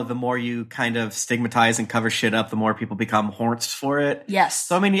like, oh, the more you kind of stigmatize and cover shit up, the more people become horns for it? Yes.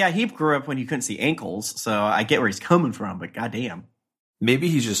 So I mean, yeah, he grew up when you couldn't see ankles, so I get where he's coming from, but goddamn. Maybe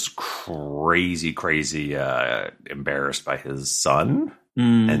he's just crazy embarrassed by his son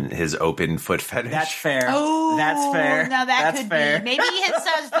and his open foot fetish. That's fair. Oh, that's fair. Now that's could fair. be. Maybe his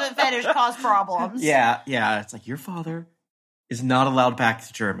son's foot fetish caused problems. Yeah. It's like your father is not allowed back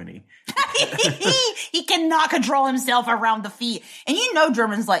to Germany. He cannot control himself around the feet, and you know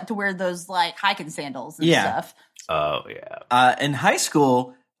Germans like to wear those like hiking sandals and stuff. Oh yeah. In high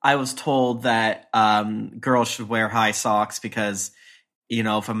school, I was told that girls should wear high socks because. You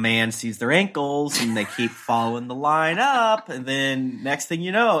know, if a man sees their ankles and they keep following the line up, and then next thing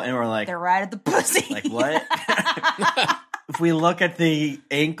you know, and we're like, they're right at the pussy. Like, what? If we look at the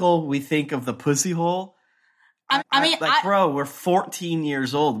ankle, we think of the pussy hole. Bro, we're 14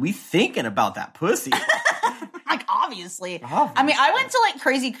 years old. We thinking about that pussy. Like, obviously. I mean, I went to like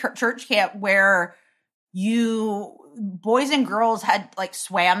crazy church camp where boys and girls had like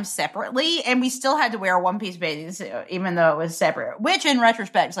swam separately, and we still had to wear a one-piece bathing suit even though it was separate, which in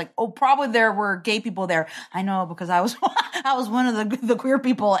retrospect is like, oh, probably there were gay people there. I know, because I was one of the queer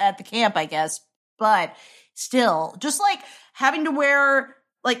people at the camp, I guess. But still, just like having to wear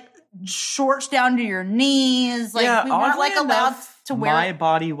like shorts down to your knees, like we weren't like allowed to wear. My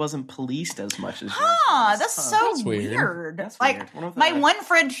body wasn't policed as much as that's so weird. That's like weird. my one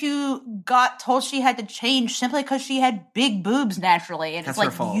friend who got told she had to change simply because she had big boobs naturally, and that's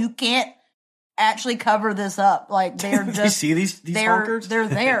it's like you can't actually cover this up. Like they're just you see these honkers? They're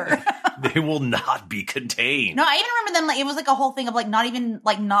there. They will not be contained. No, I even remember them. Like it was like a whole thing of like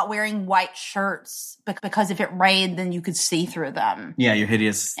not wearing white shirts because if it rained, then you could see through them. Yeah, you're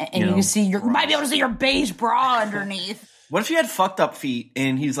hideous, and you can see you might be able to see your beige bra underneath. What if you had fucked up feet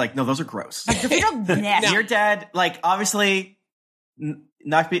and he's like, no, those are gross. Like, your feet are nasty. Your dad, like, obviously,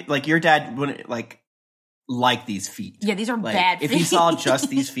 not be like your dad wouldn't like these feet. Yeah, these are like, bad feet. If he saw just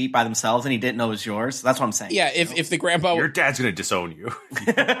these feet by themselves and he didn't know it was yours, that's what I'm saying. Yeah, if the grandpa... Your dad's going to disown you.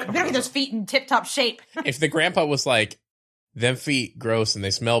 You better get those feet in tip-top shape. If the grandpa was like, them feet gross and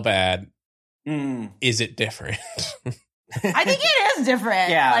they smell bad, is it different? I think it is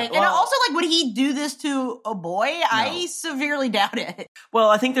different. Yeah. Like, and also, like, would he do this to a boy? No. I severely doubt it. Well,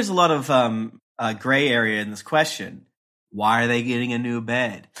 I think there's a lot of gray area in this question. Why are they getting a new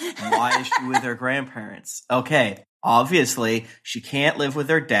bed? Why is she with her grandparents? Okay, obviously she can't live with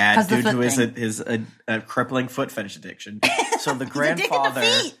her dad 'Cause the due to foot his crippling foot fetish addiction. So the He's addicted to grandfather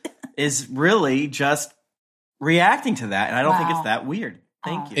feet. is really just reacting to that, and I don't think Wow. it's that weird.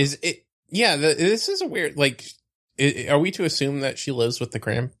 Thank Oh. you. Is it? Yeah, this is a weird. Like, are we to assume that she lives with the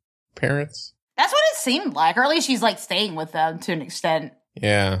grandparents? That's what it seemed like, or at least she's like staying with them to an extent.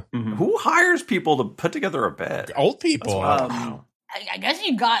 Yeah, Mhm. Who hires people to put together a bed? old people. That's Um, wow. I guess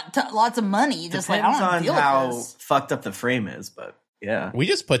you got lots of money. Just like, I Depends don't want on to deal how with this. fucked up the frame is, but yeah. We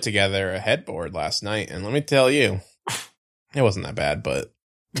just put together a headboard last night, and let me tell you, it wasn't that bad. But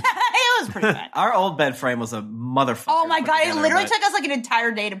It was pretty bad. Our old bed frame was a motherfucker. Oh my god! It literally took us like an entire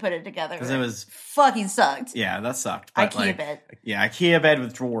day to put it together. because it was fucking sucked. yeah, that sucked. But, IKEA like, bed. Yeah, IKEA bed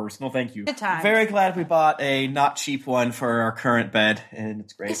with drawers. No, thank you. Good times. Very glad we bought a not cheap one for our current bed, and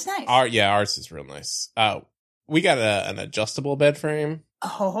it's great. It's nice. ours is real nice. We got an adjustable bed frame,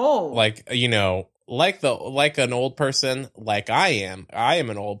 Oh, like like an old person, like I am. I am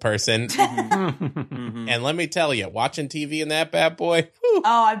an old person, Mhm. and let me tell you, watching TV in that bad boy, whew,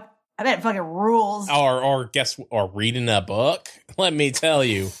 I bet it fucking rules. or reading a book. Let me tell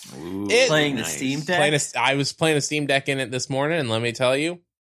you, Ooh, Playing the nice. Steam Deck. I was playing a Steam Deck in it this morning, and let me tell you,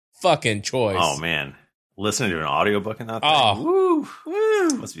 fucking choice. Oh man, listening to an audiobook in that thing. Oh. Woo, Woo.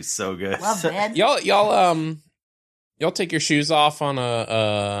 must be so good. Love So- bed. Y'all take your shoes off on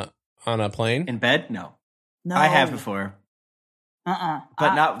a plane? In bed? No. No, I have before,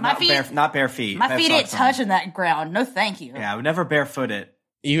 but not bare feet. My I have feet ain't socks on. touching that ground. No, thank you. Yeah, I would never barefoot it.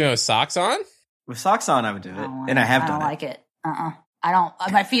 Even with socks on? With socks on, I would do it, don't and I have I done don't it. like it. I don't.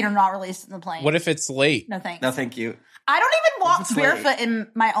 My feet are not released in the plane. What if it's late? No thanks. No, thank you. I don't even walk it's late? barefoot in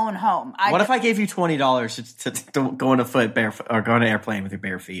my own home. What if I gave you $20 to go on a foot barefoot or go on an airplane with your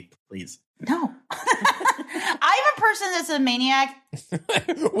bare feet, please? No. I'm a person that's a maniac.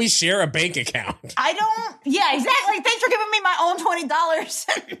 We share a bank account. I don't. Yeah, exactly. Thanks for giving me my own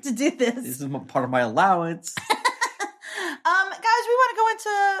 $20 to do this. This is part of my allowance. Guys, we want to go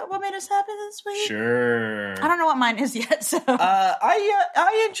into what made us happy this week. Sure. I don't know what mine is yet, so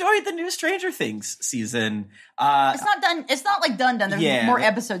I enjoyed the new Stranger Things season. it's not done. It's not like done. There's Yeah. more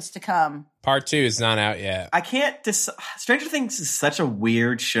episodes to come. Part 2 is not out yet. I can't Stranger Things is such a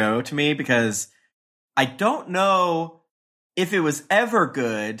weird show to me because I don't know if it was ever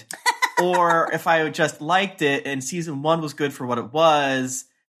good or if I just liked it and season 1 was good for what it was.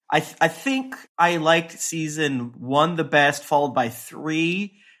 I think I liked season 1 the best, followed by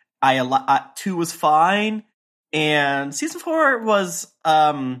 3. 2 was fine, and season 4 was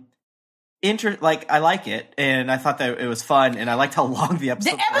I like it, and I thought that it was fun, and I liked how long the The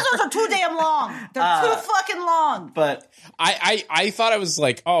episodes were. episodes are too damn long. They're too fucking long. But I thought I was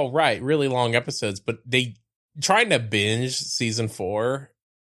like, oh, right, really long episodes, but they trying to binge season 4,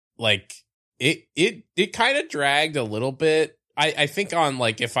 like it kind of dragged a little bit. I think on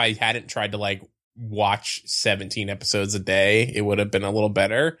like if I hadn't tried to like watch 17 episodes a day, it would have been a little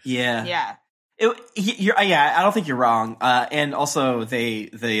better. yeah, Yeah. I don't think you're wrong. And also they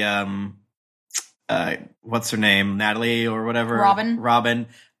what's her name, Natalie or whatever, Robin,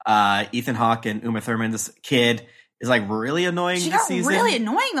 Ethan Hawke and Uma Thurman. This kid is like really annoying She this got season. really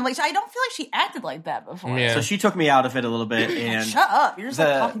annoying. I'm like, I don't feel like she acted like that before. Yeah. So she took me out of it a little bit, and Shut up. You're just like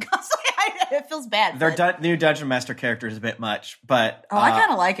the- talking constantly. It feels bad. their but- new Dungeon Master character is a bit much. But I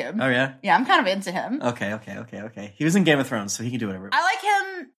kind of like him. oh yeah, Yeah, I'm kind of into him. okay. He was in Game of Thrones, so he can do whatever. I like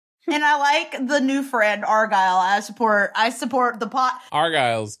him, and I like the new friend Argyle. I support the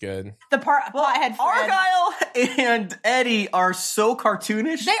Argyle's good. pothead friend. Argyle and Eddie are so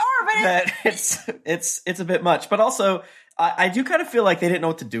cartoonish. They are, but that it's a bit much. But also, I do kind of feel like they didn't know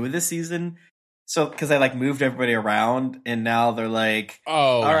what to do with this season. So because they like moved everybody around, and now they're like,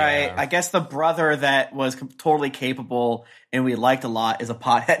 Oh, all right, yeah. I guess the brother that was totally capable and we liked a lot is a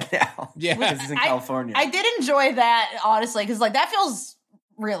pothead now. Yeah. because he's in California. I did enjoy that, honestly, because like that feels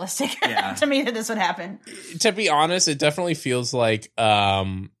realistic Yeah. to me that this would happen. To be honest, it definitely feels like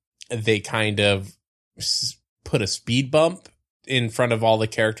they kind of put a speed bump in front of all the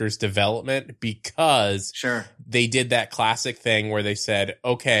characters' development because Sure. they did that classic thing where they said,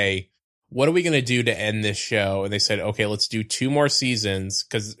 okay, what are we going to do to end this show? And they said, okay, let's do 2 more seasons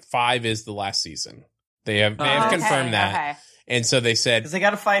because 5 is the last season. They have confirmed that. Okay. And so they said, Because they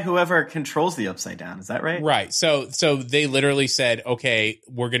got to fight whoever controls the Upside Down. Is that right? right. So they literally said, okay,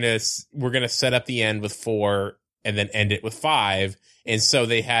 we're going to set up the end with 4 and then end it with 5. And so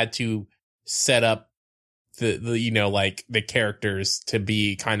they had to set up the characters to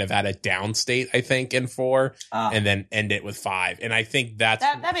be kind of at a down state, I think, in 4, and then end it with 5. And I think that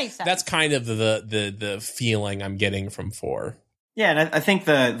That makes sense. that's kind of the feeling I'm getting from 4. Yeah, and I think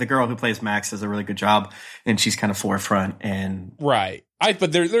the girl who plays Max does a really good job, and she's kind of forefront. And Right.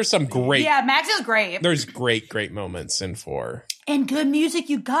 But there's some great. Yeah, Max is great. There's great moments in 4. And good music.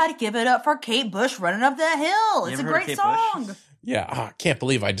 You got to give it up for Kate Bush running up that hill. You It's a ever heard of great Kate song. Bush? Yeah, I can't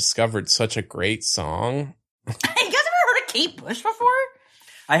believe I discovered such a great song. You guys ever heard of Kate Bush before?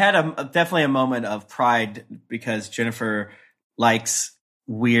 I had definitely a moment of pride because Jennifer likes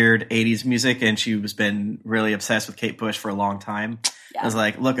weird 80s music, and she was been really obsessed with Kate Bush for a long time. Yeah. I was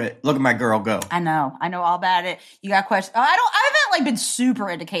like, look at my girl go. I know all about it. You got questions? I haven't like been super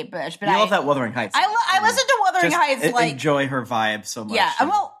into Kate Bush, but You I love that Wuthering Heights. I listen to Wuthering Just Heights. Like, enjoy her vibe so much. yeah.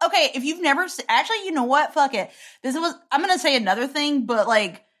 Well, okay. If you've never actually, you know what? Fuck it. I'm gonna say another thing, but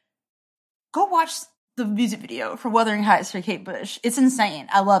like, go watch the music video for Wuthering Heights for Kate Bush. It's insane.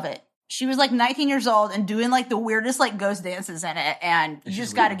 I love it. She was like 19 years old and doing like the weirdest like ghost dances in it, and you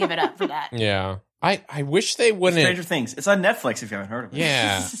just got to give it up for that. Yeah. I wish they wouldn't. Stranger Things. It's on Netflix if you haven't heard of it.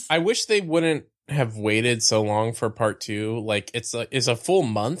 Yeah. I wish they wouldn't have waited so long for part 2. Like it's a full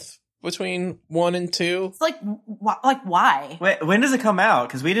month between 1 and 2. It's like why? Wait, when does it come out?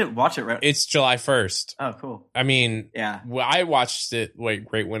 Because we didn't watch it right. It's July 1st. Oh, cool. I mean, Yeah. well, I watched it like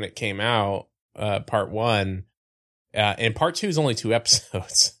right when it came out, part 1. And part 2 is only 2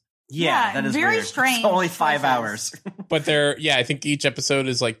 episodes. Yeah, that is very weird. strange It's only 5 choices. hours. But I think each episode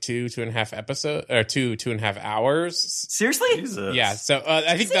is like 2.5 episodes, or 2.5 hours. Seriously? Jesus. Yeah. So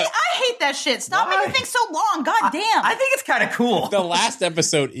I think See, I hate that shit. Stop Why? making things so long. God damn. I think it's kind of cool. the last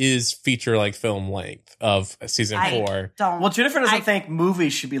episode is feature like film length of season 4. Don't. Well, Jennifer doesn't think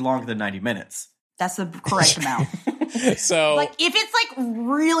movies should be longer than 90 minutes. That's the correct amount. So Like, if it's like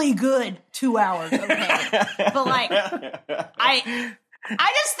really good, 2 hours, okay. But like,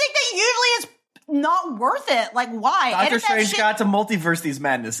 I just think that usually it's not worth it. Like, why? Doctor Edit that Strange shit. got to multiverse these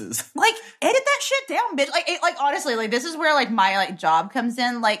madnesses. Like, edit that shit down, bitch. Like honestly, like this is where like my like job comes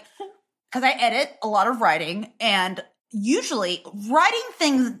in. Like, because I edit a lot of writing, and usually writing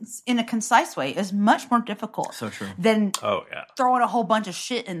things in a concise way is much more difficult. So true. Than Oh yeah. throwing a whole bunch of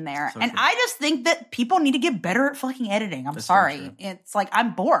shit in there. So And true. I just think that people need to get better at fucking editing. I'm That's very sorry. true. It's like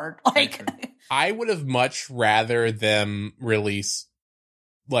I'm bored. Like, I would have much rather them release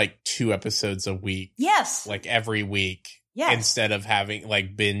like 2 episodes a week, yes. like every week, Yes. instead of having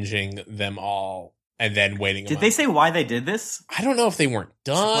like binging them all and then waiting. Did they say why they did this? I don't know if they weren't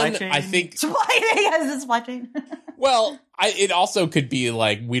done. Supply chain? I think. Yes, it's watching. Well, it also could be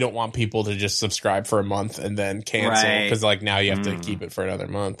like we don't want people to just subscribe for a month and then cancel Right. because like now you have to Mm. keep it for another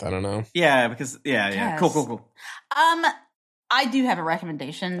month. I don't know. Yeah, because yeah. Yes. Cool. I do have a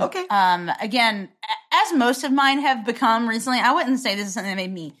recommendation. Okay. Again, as most of mine have become recently, I wouldn't say this is something that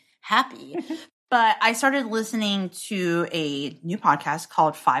made me happy, but I started listening to a new podcast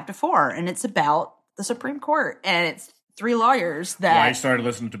called 5 to 4, and it's about the Supreme Court, and it's 3 lawyers that. started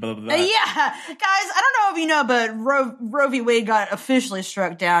listening to blah, blah, blah. Yeah, guys, I don't know if you know, but Roe v. Wade got officially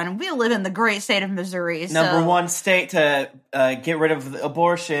struck down, and we live in the great state of Missouri. Number so 1 state to get rid of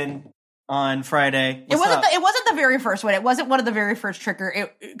abortion on Friday. It What's wasn't. up? It wasn't the very first one. It wasn't one of the very first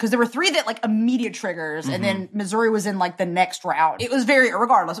because there were 3 that like immediate triggers, and then Missouri was in like the next round. It was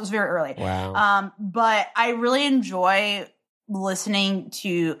regardless. It was very early. Wow. But I really enjoy listening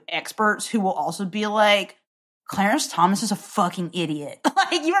to experts who will also be like, Clarence Thomas is a fucking idiot.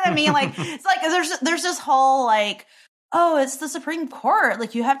 Like, you know what I mean? Like, it's like there's this whole like, oh, it's the Supreme Court.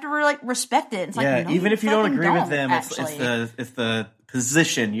 Like, you have to really, like, respect it. It's like, Yeah, no, even if you don't fucking agree with them, it's actually. the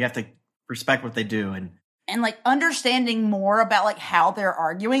position. You have to respect what they do. And like understanding more about like how they're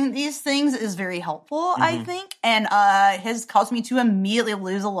arguing these things is very helpful, I think, and has caused me to immediately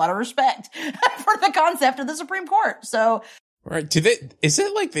lose a lot of respect for the concept of the Supreme Court. So, Right. Is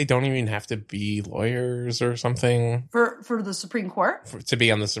it like they don't even have to be lawyers or something for the Supreme Court, to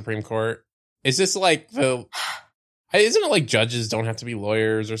be on the Supreme Court? Is this like isn't it like judges don't have to be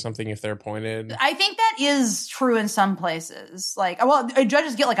lawyers or something if they're appointed? I think that is true in some places. Like, well,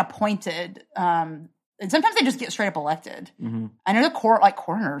 judges get like appointed, and sometimes they just get straight up elected. Mm-hmm. I know the court, like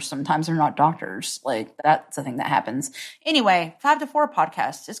coroners, sometimes they're not doctors. Like, that's a thing that happens. Anyway, 5 to 4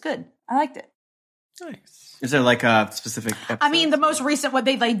 podcast. It's good. I liked it. Nice. Is there like a specific episode? I mean, the most recent one,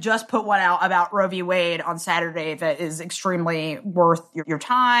 they just put one out about Roe v. Wade on Saturday that is extremely worth your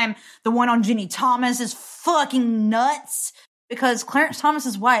time. The one on Ginny Thomas is fucking nuts because Clarence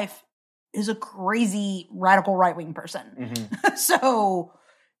Thomas's wife is a crazy radical right-wing person. Mm-hmm. So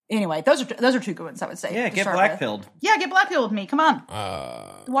anyway, those are 2 good ones, I would say. Yeah, to get start black-pilled. with. Yeah, get black-pilled with me. Come on.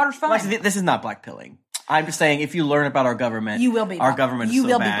 The water's fine. Well, actually, this is not black-pilling. I'm just saying, if you learn about our government, You will be our black- government is you so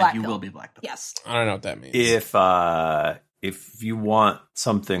will be bad, you black-pilled. will be black-pilled. Yes. I don't know what that means. If you want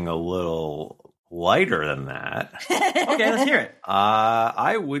something a little lighter than that, Okay, let's hear it.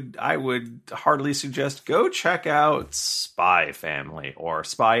 I would hardly suggest go check out Spy Family or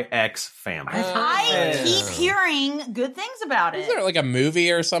Spy X Family. I keep hearing good things about Is it. there like a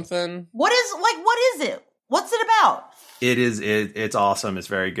movie or something? What is it? What's it about? It's awesome. It's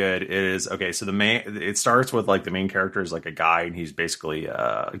very good. It is okay. So it starts with like the main character is like a guy, and he's basically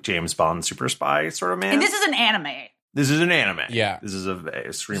a James Bond super spy sort of man. And this is an anime. This is an anime. Yeah. This is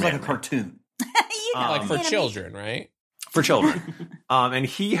a stream It's like a anime. cartoon. You know, Like for anime. children, right? For children. And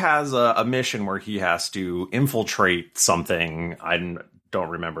he has a mission where he has to infiltrate something. I don't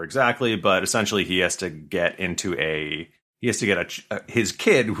remember exactly, but essentially he has to get his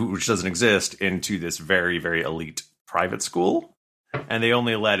kid, which doesn't exist, into this very, very elite private school. And they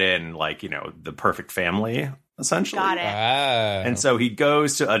only let in the perfect family, essentially. Got it. And so he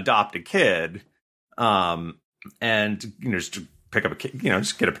goes to adopt a kid, and just to pick up a kid,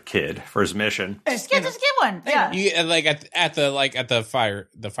 just get a kid for his mission. Just get one. Yeah. You at the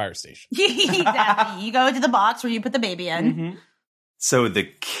fire station. Exactly. You go to the box where you put the baby in. Mm-hmm.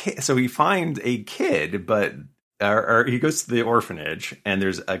 So he finds a kid, but or he goes to the orphanage, and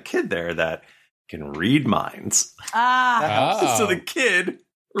there's a kid there that can read minds. Ah. So the kid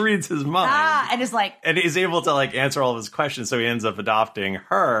reads his mind. And is like, And he's able to answer all of his questions, so he ends up adopting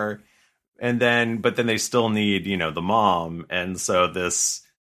her. But then they still need, the mom. And so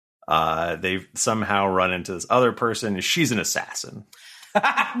they somehow run into this other person. She's an assassin.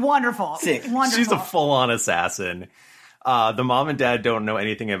 wonderful. Sick. Wonderful. She's a full-on assassin. The mom and dad don't know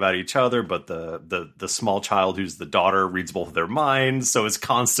anything about each other, but the small child who's the daughter reads both of their minds. So it's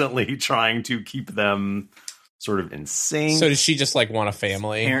constantly trying to keep them sort of in sync. So does she just want a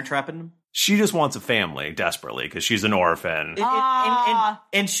family? Parent trapping them. She just wants a family desperately because she's an orphan.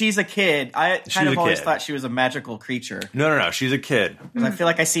 And she's a kid. I She's kind of a always kid. thought she was a magical creature. No. She's a kid. 'Cause I feel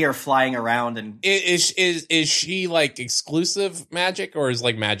like I see her flying around and Is she exclusive magic, or is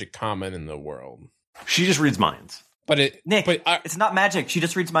magic common in the world? She just reads minds. But it's not magic. She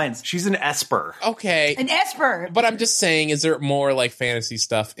just reads minds. She's an Esper. Okay. an Esper. But I'm just saying, is there more fantasy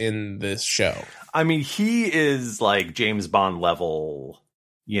stuff in this show? I mean, he is James Bond level,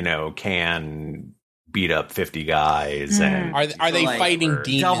 can beat up 50 guys. And Are they fighting demons?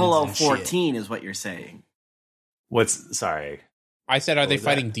 and shit? 0014 is what you're saying. Sorry. I said, are they was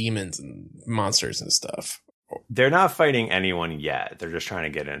fighting that? demons and monsters and stuff? They're not fighting anyone yet. They're just trying to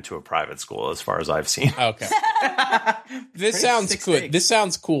get into a private school, as far as I've seen. Okay. This sounds good. This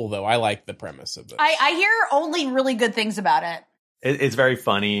sounds cool, though. I like the premise of this. I hear only really good things about it. It's very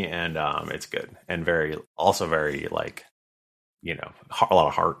funny, and it's good, and very a lot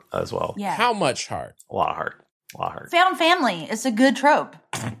of heart as well. Yeah. How much heart? A lot of heart. Found family. It's a good trope.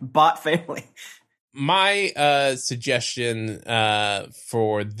 Bot family. My suggestion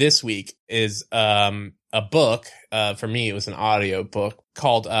for this week is a book. For me, it was an audio book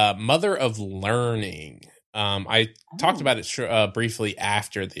called Mother of Learning. I talked about it briefly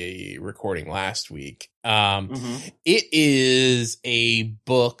after the recording last week. It is a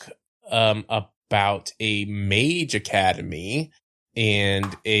book about a mage academy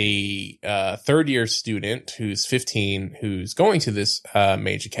and a third-year student who's 15 who's going to this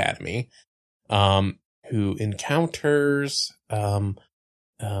mage academy, who encounters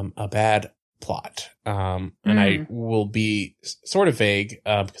a bad plot. And I will be sort of vague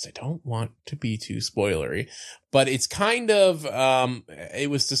because I don't want to be too spoilery, but it's kind of it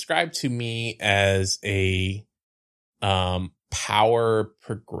was described to me as a power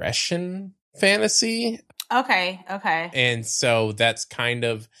progression fantasy. Okay. And so that's kind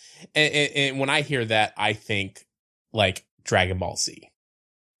of and when I hear that, I think Dragon Ball Z.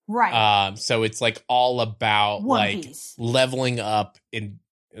 Right. So it's all about One Piece. leveling up in,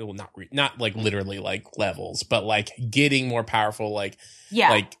 well, not literally levels, but getting more powerful,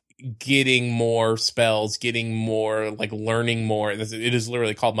 getting more spells, getting more learning more. It is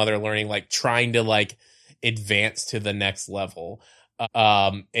literally called Mother Learning, trying to advance to the next level,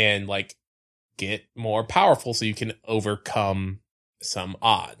 and get more powerful so you can overcome some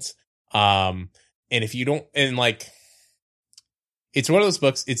odds. And if you don't, and it's one of those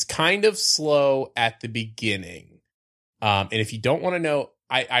books, it's kind of slow at the beginning. And if you don't want to know,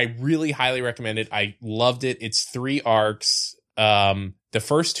 I really highly recommend it. I loved it. It's 3 arcs. The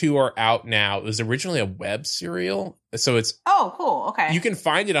first 2 are out now. It was originally a web serial. So it's, Oh, cool. Okay. you can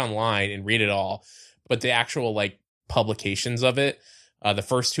find it online and read it all, but the actual publications of it, the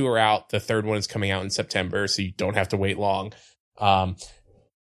first 2 are out. The third one is coming out in September, so you don't have to wait long.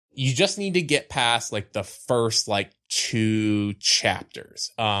 you just need to get past like the first like 2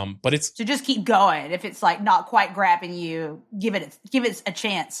 chapters. But it's So just keep going. If it's like not quite grabbing you, give it a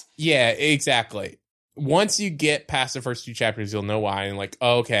chance. yeah, exactly. Once you get past the first 2 chapters, you'll know why. And like,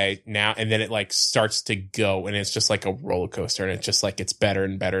 okay, now, and then it like starts to go, and it's just like a roller coaster, and it's just like, it's better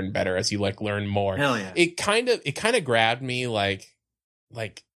and better and better as you like learn more. Hell yeah. It kind of grabbed me like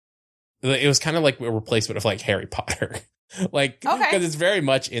it was kind of like a replacement of like Harry Potter. Like, Okay. because it's very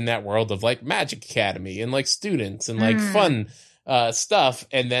much in that world of like Magic Academy and like students and like fun stuff,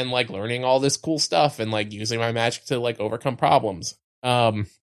 and then like learning all this cool stuff and like using my magic to like overcome problems.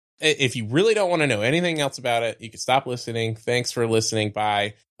 If you really don't want to know anything else about it, you can stop listening. Thanks for listening.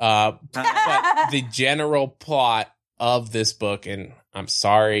 Bye. But the general plot of this book, and I'm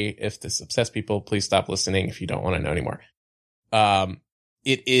sorry if this upsets people, please stop listening if you don't want to know anymore.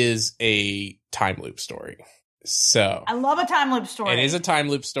 It is a time loop story. So I love a time loop story. it is a time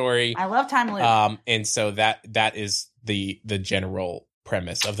loop story. I love time loop. And so that is the general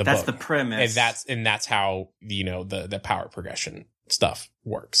premise of the That's book. the premise. And that's how, you know, the power progression stuff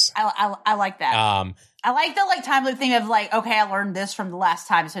works. I like that. I like the like time loop thing of like, okay, I learned this from the last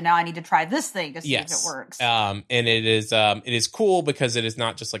time, so now I need to try this thing to see if it works. And it is cool because it is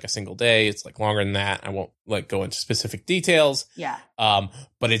not just like a single day. It's like longer than that. I won't like go into specific details. Yeah.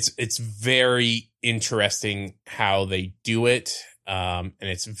 But it's very interesting how they do it. And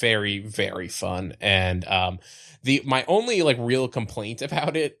it's very, very fun. And my only like real complaint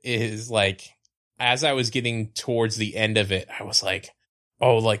about it is like, as I was getting towards the end of it, I was like,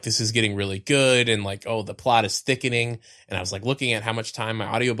 oh, like this is getting really good. And like, oh, the plot is thickening. And I was like looking at how much time my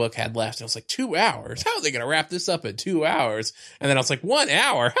audiobook had left. And I was like, 2 hours. How are they going to wrap this up in 2 hours? And then I was like, 1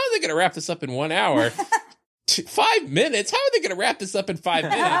 hour. How are they going to wrap this up in 1 hour? 5 minutes. How are they going to wrap this up in 5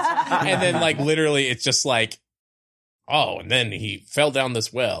 minutes? And then like literally it's just like, oh, and then he fell down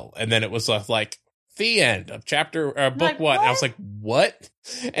this well. And then it was like the end of book like, 1. And I was like, what?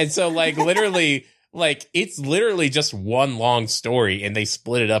 And so like literally like it's literally just one long story, and they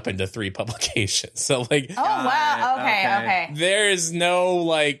split it up into 3 publications. So like, Oh wow. Okay. there is no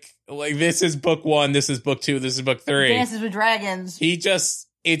like this is book 1, this is book 2, this is book 3. Dances with Dragons.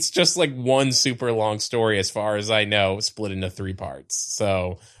 It's just like one super long story, as far as I know, split into 3 parts.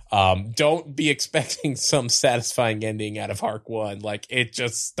 So don't be expecting some satisfying ending out of arc 1. Like it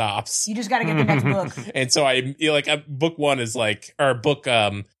just stops. You just got to get the next book. And so book 1 is like, or book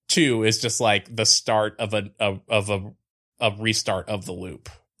 2 is just like the start of a restart of the loop.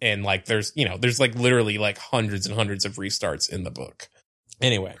 And like there's like literally like hundreds and hundreds of restarts in the book.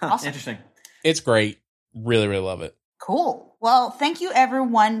 Anyway, Awesome. Interesting. it's great. Really, really love it. Cool. Well, thank you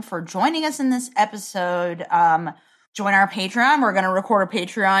everyone for joining us in this episode. Join our Patreon. We're going to record a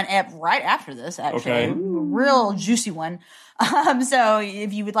Patreon ep right after this, actually. Okay. A real juicy one. So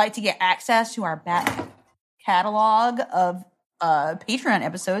if you would like to get access to our back catalog of Patreon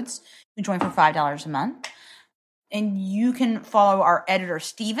episodes, you can join for $5 a month. And you can follow our editor,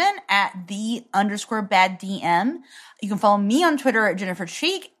 Steven, at _BadDM. You can follow me on Twitter at Jennifer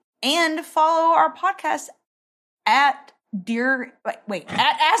Cheek, and follow our podcast at Ask Dear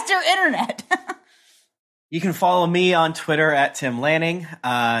Internet. You can follow me on Twitter at Tim Lanning.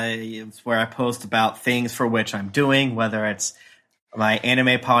 It's where I post about things for which I'm doing, whether it's my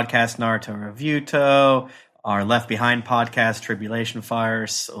anime podcast, Naruto Reviewto, our Left Behind podcast, Tribulation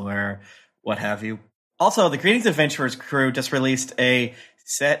Fires, or what have you. Also, the Greetings Adventurers crew just released a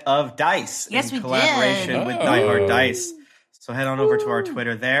set of dice Yes, we in did. collaboration with Die Hard Dice. So head on over to our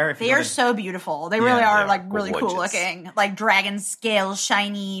Twitter there. They are so beautiful. They really are they're like really cool gorgeous. looking. Like dragon scales,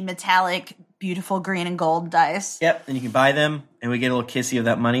 shiny, metallic, beautiful green and gold dice. Yep, and you can buy them, and we get a little kissy of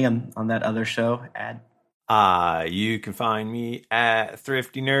that money on that other show ad. You can find me at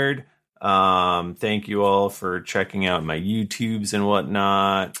Thrifty Nerd. Thank you all for checking out my YouTubes and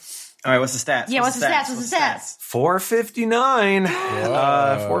whatnot. All right, what's the stats? Yeah, what's the stats? What's the stats? 459.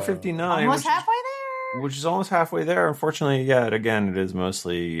 Wow. 459. Almost which, halfway there. which is almost halfway there. Unfortunately, again, it is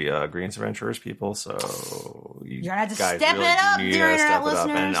mostly Greens Adventurers people, so you You're gonna have to guys step really it up, need dear to internet step it up.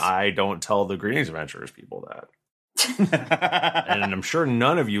 And listeners. I don't tell the Greens Adventurers people that. And I'm sure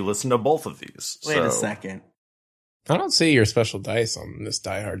none of you listen to both of these. Wait so. a second. I don't see your special dice on this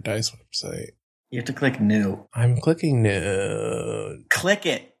Die Hard Dice website. You have to click new. I'm clicking no. Click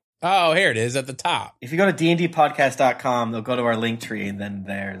it. Oh, here it is at the top. If you go to dndpodcast.com, they'll go to our link tree, and then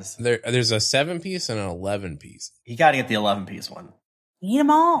there's... There's a 7-piece and an 11-piece. You got to get the 11-piece one. Eat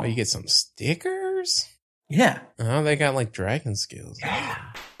them all. Oh, you get some stickers? Yeah. Oh, they got like dragon scales.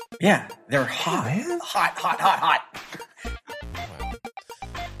 Yeah. They're hot. Hot.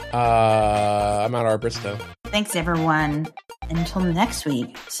 Wow. I'm out Arbristo. Thanks, everyone. Until next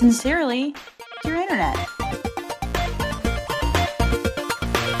week, sincerely, Dear Internet.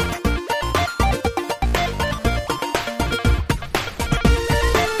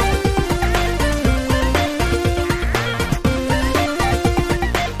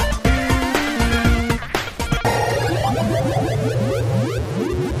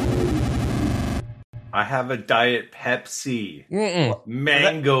 I have a Diet Pepsi.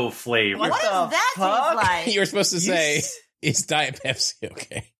 Mango flavor. What does that taste like? You were supposed to say, is Diet Pepsi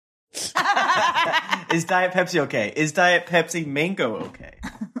okay? Is Diet Pepsi okay? Is Diet Pepsi mango okay?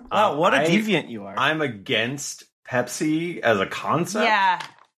 Wow, what a deviant you are. I'm against Pepsi as a concept. Yeah.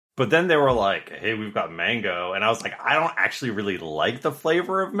 But then they were like, hey, we've got mango. And I was like, I don't actually really like the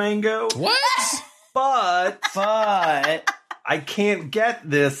flavor of mango. What? But But I can't get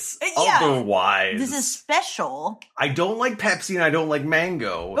this Yeah. otherwise. This is special. I don't like Pepsi and I don't like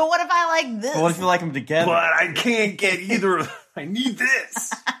mango. But what if I like this? what if you like them together? But I can't get either. I need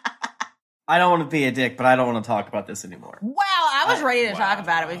this. I don't want to be a dick, but I don't want to talk about this anymore. Wow, I was ready to talk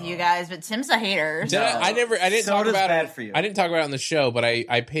about it with you guys, but Tim's a hater. Did I didn't talk Soda's about bad it. for you. I didn't talk about it on the show, but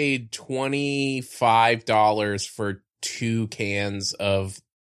I paid $25 for 2 cans of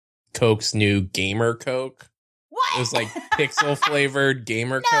Coke's new Gamer Coke. What? It was like pixel flavored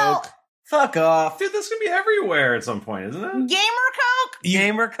Gamer No. Coke. Fuck off. Dude, this is going to be everywhere at some point, isn't it? Gamer Coke?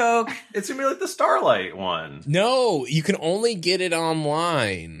 Gamer Coke. It's going to be like the Starlight one. No, you can only get it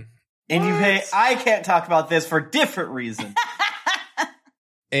online. And you pay. I can't talk about this for different reasons.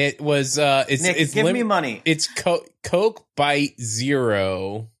 It was it's Nick, it's give me money. It's Coke Bite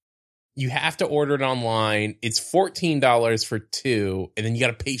Zero. You have to order it online. It's $14 for 2, and then you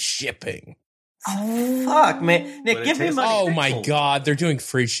got to pay shipping. Oh, fuck, man. Nick, But it give me tastes money. Oh my pixels. god, they're doing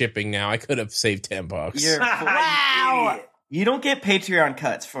free shipping now. I could have saved $10. You're Wow. You don't get Patreon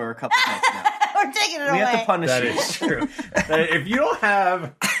cuts for a couple months now. We're taking it We away. have to punish That you. is true. If you don't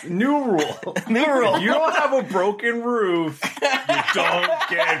have new rule, New rule. if you don't have a broken roof, you don't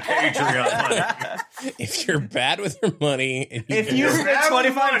get Patreon money. If you're bad with your money, and If you If spend you have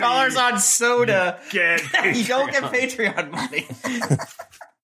 $25 money, on soda, Get you don't get Patreon. Patreon money.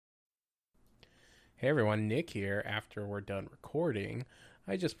 Hey everyone, Nick here. After we're done recording,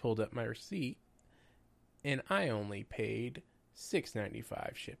 I just pulled up my receipt, and I only paid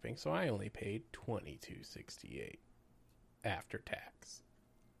 $6.95 shipping, so I only paid $22.68 after tax.